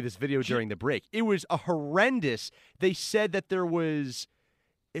got to show you this video during the break. It was a horrendous. They said that there was,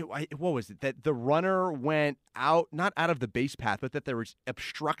 what was it? That the runner went out, not out of the base path, but that there was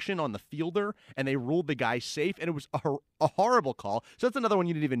obstruction on the fielder, and they ruled the guy safe, and it was a horrible call. So that's another one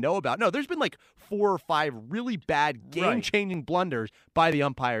you didn't even know about. No, there's been like 4 or 5 really bad game-changing blunders by the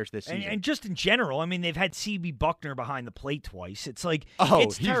umpires this season. And just in general, I mean, they've had C.B. Buckner behind the plate twice. It's like,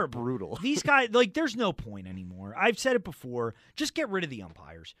 it's he's terrible. Brutal. These guys, there's no point anymore. I've said it before. Just get rid of the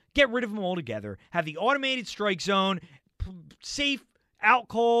umpires. Get rid of them altogether. Have the automated strike zone, safe out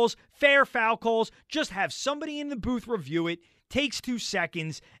calls, fair foul calls. Just have somebody in the booth review it. Takes 2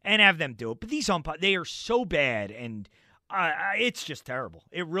 seconds and have them do it. But these umpires, they are so bad, and it's just terrible.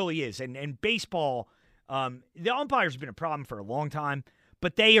 It really is. And baseball, the umpires have been a problem for a long time,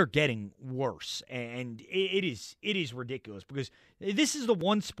 but they are getting worse. And it is ridiculous because this is the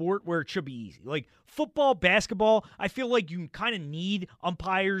one sport where it should be easy. Like football, basketball, I feel like you kind of need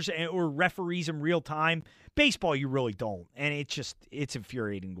umpires or referees in real time. Baseball, you really don't. And it's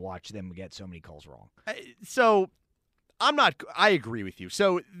infuriating to watch them get so many calls wrong. So I agree with you.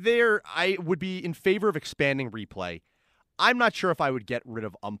 So I would be in favor of expanding replay. I'm not sure if I would get rid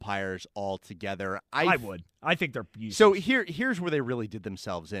of umpires altogether. I would. I think they're useless. So here's where they really did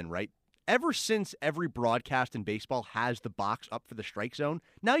themselves in, right? Ever since every broadcast in baseball has the box up for the strike zone,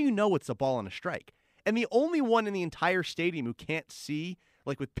 now you know it's a ball and a strike. And the only one in the entire stadium who can't see,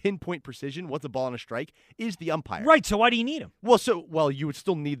 like with pinpoint precision, what's a ball and a strike, is the umpire. Right, so why do you need them? Well, you would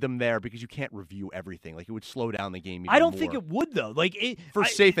still need them there because you can't review everything. Like, it would slow down the game even more. I don't think it would, though. For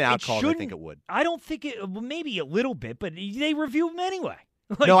safe and out calls, I think it would. I don't think it, well, maybe a little bit, but they review them anyway.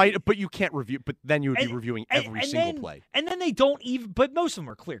 But you can't review, but then you would be reviewing every single play. And then they don't even, but most of them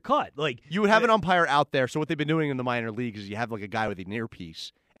are clear cut. You would have an umpire out there, so what they've been doing in the minor leagues is you have like a guy with an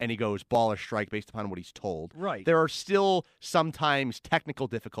earpiece, and he goes ball or strike based upon what he's told. Right. There are still sometimes technical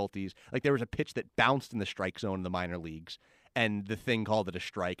difficulties. Like there was a pitch that bounced in the strike zone in the minor leagues, and the thing called it a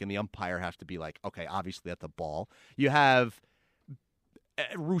strike, and the umpire has to be like, okay, obviously that's a ball. You have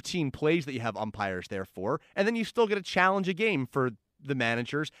routine plays that you have umpires there for, and then you still get to challenge a game for the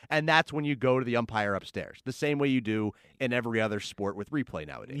managers, and that's when you go to the umpire upstairs, the same way you do in every other sport with replay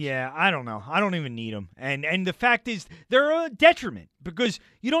nowadays. Yeah, I don't know. I don't even need them. And the fact is, they're a detriment because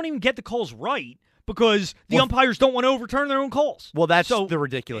you don't even get the calls right because the umpires don't want to overturn their own calls. Well, that's the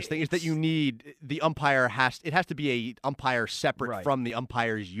ridiculous thing is that you need the umpire has to be a umpire separate from the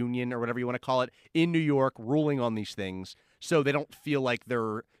umpires union or whatever you want to call it in New York ruling on these things so they don't feel like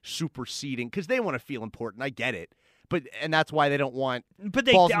they're superseding because they want to feel important. I get it. And that's why they don't want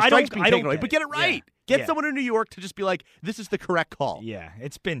balls and strikes being taken away. But get it right. Get someone in New York to just be like, this is the correct call. Yeah,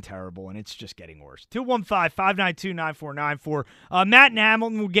 it's been terrible, and it's just getting worse. 215-592-9494. Matt and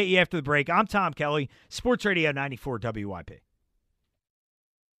Hamilton will get you after the break. I'm Tom Kelly, Sports Radio 94 WIP.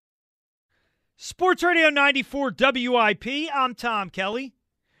 Sports Radio 94 WIP. I'm Tom Kelly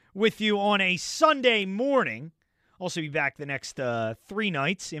with you on a Sunday morning. Also be back the next 3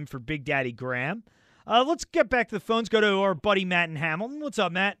 nights in for Big Daddy Graham. Let's get back to the phones. Go to our buddy Matt in Hamilton. What's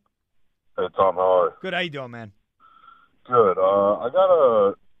up, Matt? Hey, Tom. How are you? Good. How you doing, man? Good. I got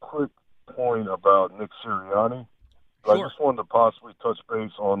a quick point about Nick Sirianni. Sure. I just wanted to possibly touch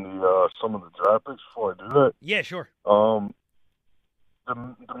base on the some of the draft picks before I do that. Yeah, sure. The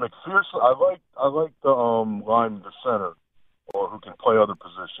McPherson, I like the line, the center, or who can play other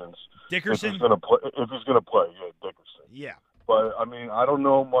positions. Dickerson? If he's gonna play, yeah, Dickerson. Yeah. But I mean, I don't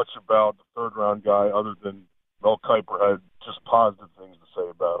know much about the third round guy other than Mel Kiper had just positive things to say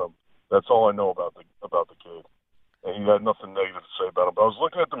about him. That's all I know about the kid, and he had nothing negative to say about him. But I was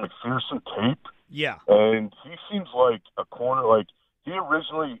looking at the McPherson tape. Yeah. And he seems like a corner. Like, he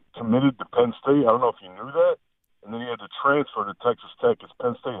originally committed to Penn State. I don't know if you knew that. And then he had to transfer to Texas Tech because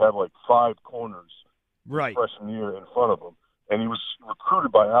Penn State had like 5 corners right freshman year in front of him. And he was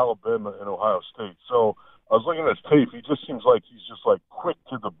recruited by Alabama and Ohio State. So I was looking at his tape. He just seems like he's just like quick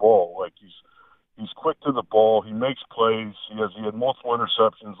to the ball. Like he's quick to the ball. He makes plays. He had multiple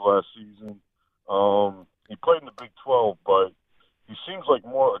interceptions last season. He played in the Big 12, but he seems like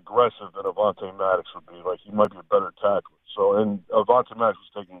more aggressive than Avonte Maddox would be. Like, he might be a better tackler. So, and Avonte Maddox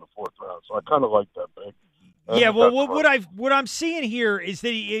was taken in the 4th round. So I kind of like that pick. Yeah, well, what I'm seeing here is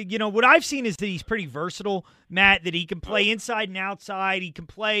that what I've seen is that he's pretty versatile, Matt. That he can play inside and outside. He can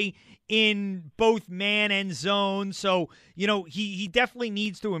play in both man and zone. So he definitely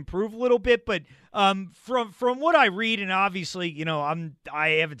needs to improve a little bit. But from what I read, and obviously I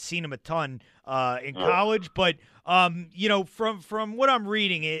haven't seen him a ton in college, but from what I'm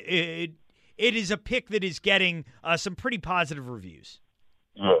reading, it is a pick that is getting some pretty positive reviews.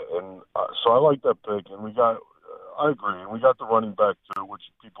 Yeah, and so I like that pick, and I agree, and we got the running back too, which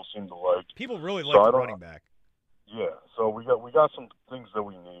people seem to like. People really like the running back. Yeah, so we got some things that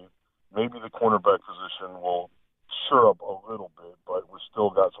we need. Maybe the cornerback position will shore up a little bit, but we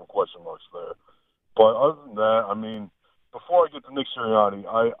still got some question marks there. But other than that, I mean, before I get to Nick Sirianni,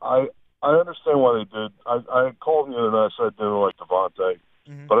 I understand why they did. I called him the other night. I said I didn't like Devontae,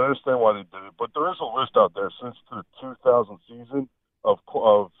 but I understand why they did it. But there is a list out there since the 2000 season of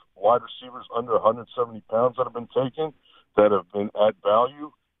wide receivers under 170 pounds that have been taken that have been at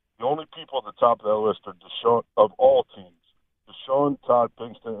value. The only people at the top of that list are Deshaun, of all teams. Deshaun, Todd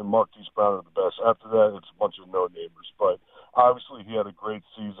Pinkston, and Marquise Brown are the best. After that, it's a bunch of no-namers. But obviously he had a great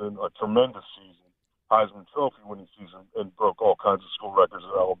season, a tremendous season, Heisman Trophy winning season, and broke all kinds of school records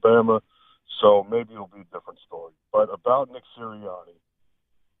at Alabama. So maybe it'll be a different story. But about Nick Sirianni,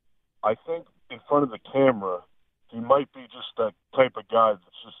 I think in front of the camera, he might be just that type of guy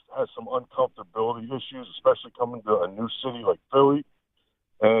that just has some uncomfortability issues, especially coming to a new city like Philly.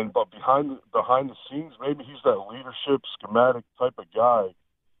 But behind the scenes, maybe he's that leadership, schematic type of guy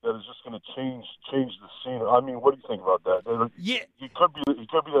that is just going to change the scene. I mean, what do you think about that? Yeah, he could be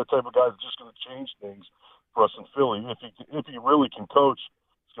that type of guy that's just going to change things for us in Philly if he really can coach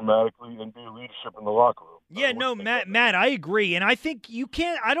schematically and be leadership in the locker room. Yeah, no, Matt, I agree. And I think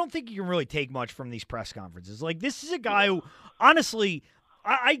I don't think you can really take much from these press conferences. Like, this is a guy who, honestly,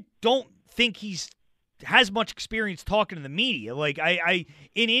 I don't think has much experience talking to the media. Like, I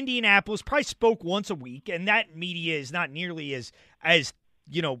in Indianapolis, probably spoke once a week, and that media is not nearly as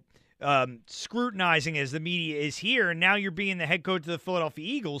scrutinizing as the media is here. And now you're being the head coach of the Philadelphia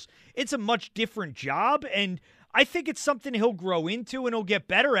Eagles. It's a much different job, and I think it's something he'll grow into and he'll get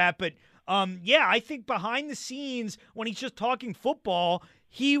better at. But I think behind the scenes, when he's just talking football,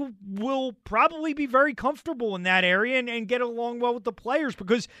 he will probably be very comfortable in that area and get along well with the players.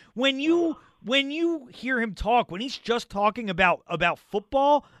 Because when you hear him talk, when he's just talking about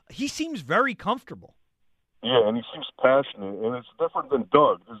football, he seems very comfortable. Yeah, and he seems passionate, and it's different than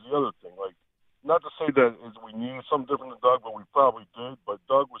Doug. Is the other thing. Like, not to say that we needed something different than Doug, but we probably did. But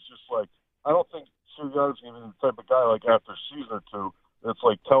Doug was just like, I don't think Sirianni's even the type of guy, like, after a season or two, that's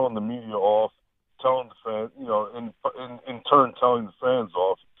like telling the media off, telling the fans, in turn telling the fans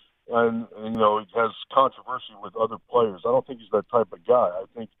off, and he has controversy with other players. I don't think he's that type of guy. I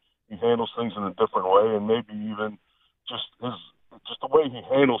think he handles things in a different way, and maybe even just the way he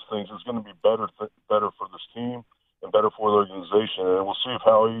handles things is going to be better for this team and better for the organization. And we'll see if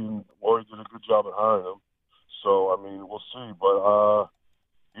Howie and Laurie did a good job at hiring him. So, I mean, we'll see. But I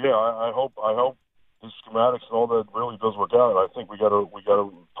hope his schematics and all that really does work out. And I think we got to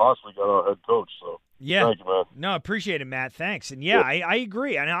possibly get our head coach. So Yeah. Thank you, man. No, appreciate it, Matt. Thanks. And yeah, I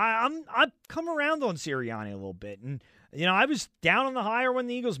agree. And I've come around on Sirianni a little bit. And I was down on the hire when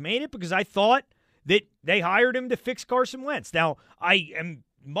the Eagles made it because I thought that they hired him to fix Carson Wentz. Now, I am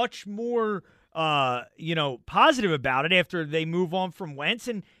much more positive about it after they move on from Wentz.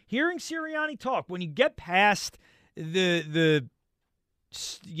 And hearing Sirianni talk, when you get past the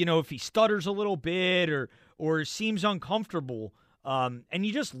if he stutters a little bit or seems uncomfortable, and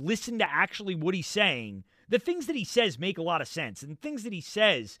you just listen to actually what he's saying, the things that he says make a lot of sense. And things that he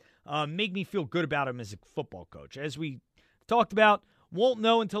says make me feel good about him as a football coach. As we talked about, won't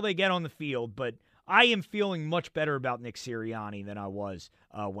know until they get on the field, but I am feeling much better about Nick Sirianni than I was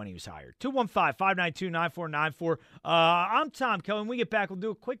when he was hired. 215-592-9494. I'm Tom Kelly. When we get back, we'll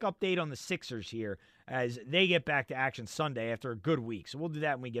do a quick update on the Sixers here as they get back to action Sunday after a good week. So we'll do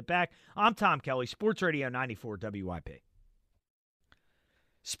that when we get back. I'm Tom Kelly, Sports Radio 94 WIP.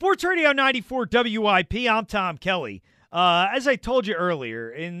 Sports Radio 94 WIP. I'm Tom Kelly. As I told you earlier,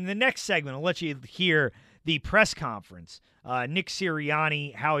 in the next segment, I'll let you hear the press conference. Nick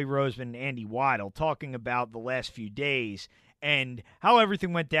Sirianni, Howie Roseman, and Andy Weidel talking about the last few days and how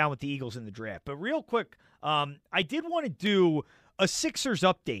everything went down with the Eagles in the draft. But real quick, I did want to do a Sixers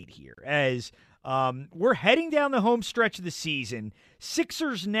update here as we're heading down the home stretch of the season.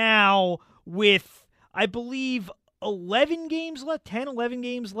 Sixers now with, I believe, 11 games left, 10, 11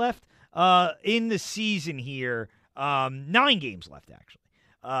 games left in the season here. 9 games left,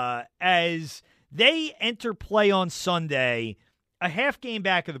 actually, as they enter play on Sunday, a half game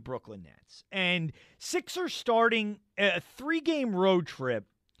back of the Brooklyn Nets. And Sixers starting a 3-game road trip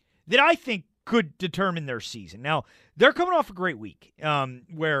that I think could determine their season. Now, they're coming off a great week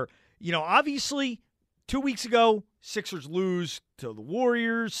where, obviously 2 weeks ago, Sixers lose to the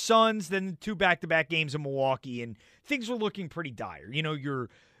Warriors, Suns, then 2 back-to-back games in Milwaukee, and things were looking pretty dire. You're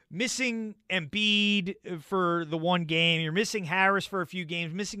missing Embiid for the one game. You're missing Harris for a few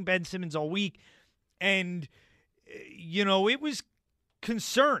games, missing Ben Simmons all week. And, it was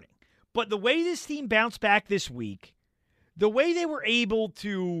concerning. But the way this team bounced back this week, the way they were able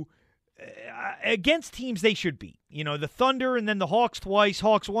to, against teams they should beat, the Thunder and then the Hawks twice.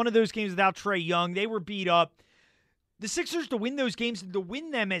 Hawks, one of those games without Trae Young. They were beat up. The Sixers, to win those games and to win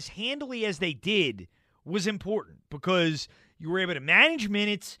them as handily as they did was important because you were able to manage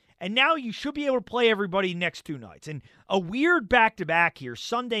minutes, and now you should be able to play everybody next 2 nights. And a weird back-to-back here,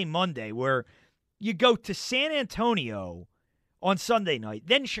 Sunday, Monday, where you go to San Antonio on Sunday night,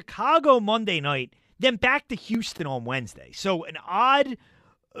 then Chicago Monday night, then back to Houston on Wednesday. So an odd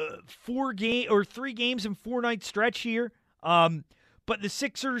 3 games in 4-night stretch here. But the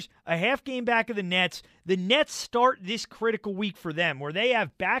Sixers, a half game back of the Nets. The Nets start this critical week for them where they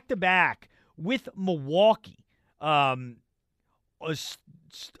have back-to-back with Milwaukee. Game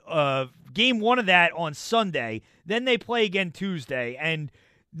 1 of that on Sunday. Then they play again Tuesday. And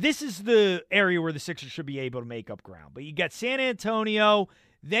this is the area where the Sixers should be able to make up ground. But you got San Antonio.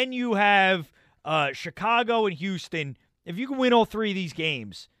 Then you have Chicago and Houston. If you can win all 3 of these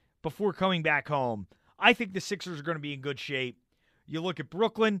games before coming back home, I think the Sixers are going to be in good shape. You look at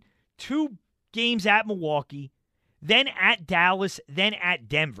Brooklyn, 2 games at Milwaukee, then at Dallas, then at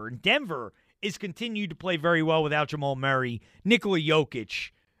Denver. And Denver is continued to play very well without Jamal Murray. Nikola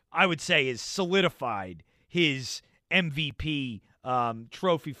Jokic, I would say, has solidified his MVP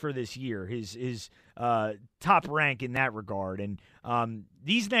trophy for this year, his top rank in that regard. And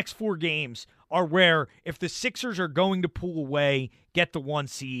these next 4 games are where if the Sixers are going to pull away, get the 1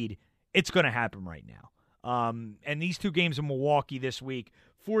 seed, it's going to happen right now. And these 2 games in Milwaukee this week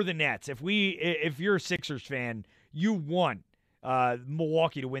for the Nets, if you're a Sixers fan, you want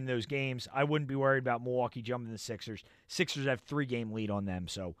Milwaukee to win those games. I wouldn't be worried about Milwaukee jumping the Sixers. Sixers have 3-game lead on them,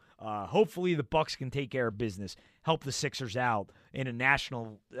 so hopefully the Bucks can take care of business, help the Sixers out in a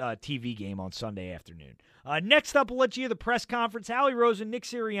national TV game on Sunday afternoon. Next up, we'll let you hear the press conference. Howie Roseman, Nick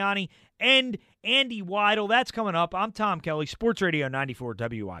Sirianni, and Andy Weidel. That's coming up. I'm Tom Kelly, Sports Radio 94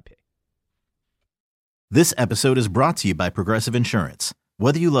 WIP. This episode is brought to you by Progressive Insurance.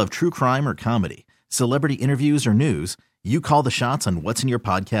 Whether you love true crime or comedy, celebrity interviews or news, you call the shots on what's in your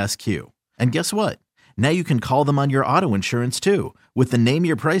podcast queue. And guess what? Now you can call them on your auto insurance too with the Name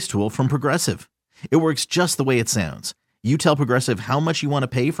Your Price tool from Progressive. It works just the way it sounds. You tell Progressive how much you want to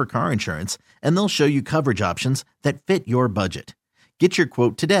pay for car insurance, and they'll show you coverage options that fit your budget. Get your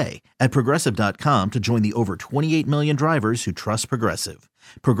quote today at Progressive.com to join the over 28 million drivers who trust Progressive.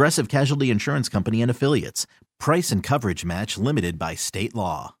 Progressive Casualty Insurance Company and Affiliates. Price and coverage match limited by state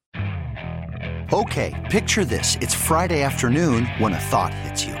law. Okay, picture this. It's Friday afternoon when a thought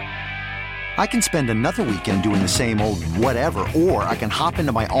hits you. I can spend another weekend doing the same old whatever, or I can hop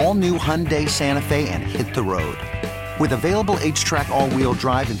into my all-new Hyundai Santa Fe and hit the road. With available H-Track all-wheel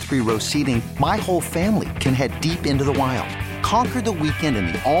drive and 3-row seating, my whole family can head deep into the wild. Conquer the weekend in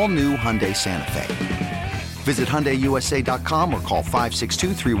the all-new Hyundai Santa Fe. Visit HyundaiUSA.com or call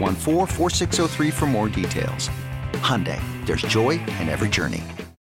 562-314-4603 for more details. Hyundai, there's joy in every journey.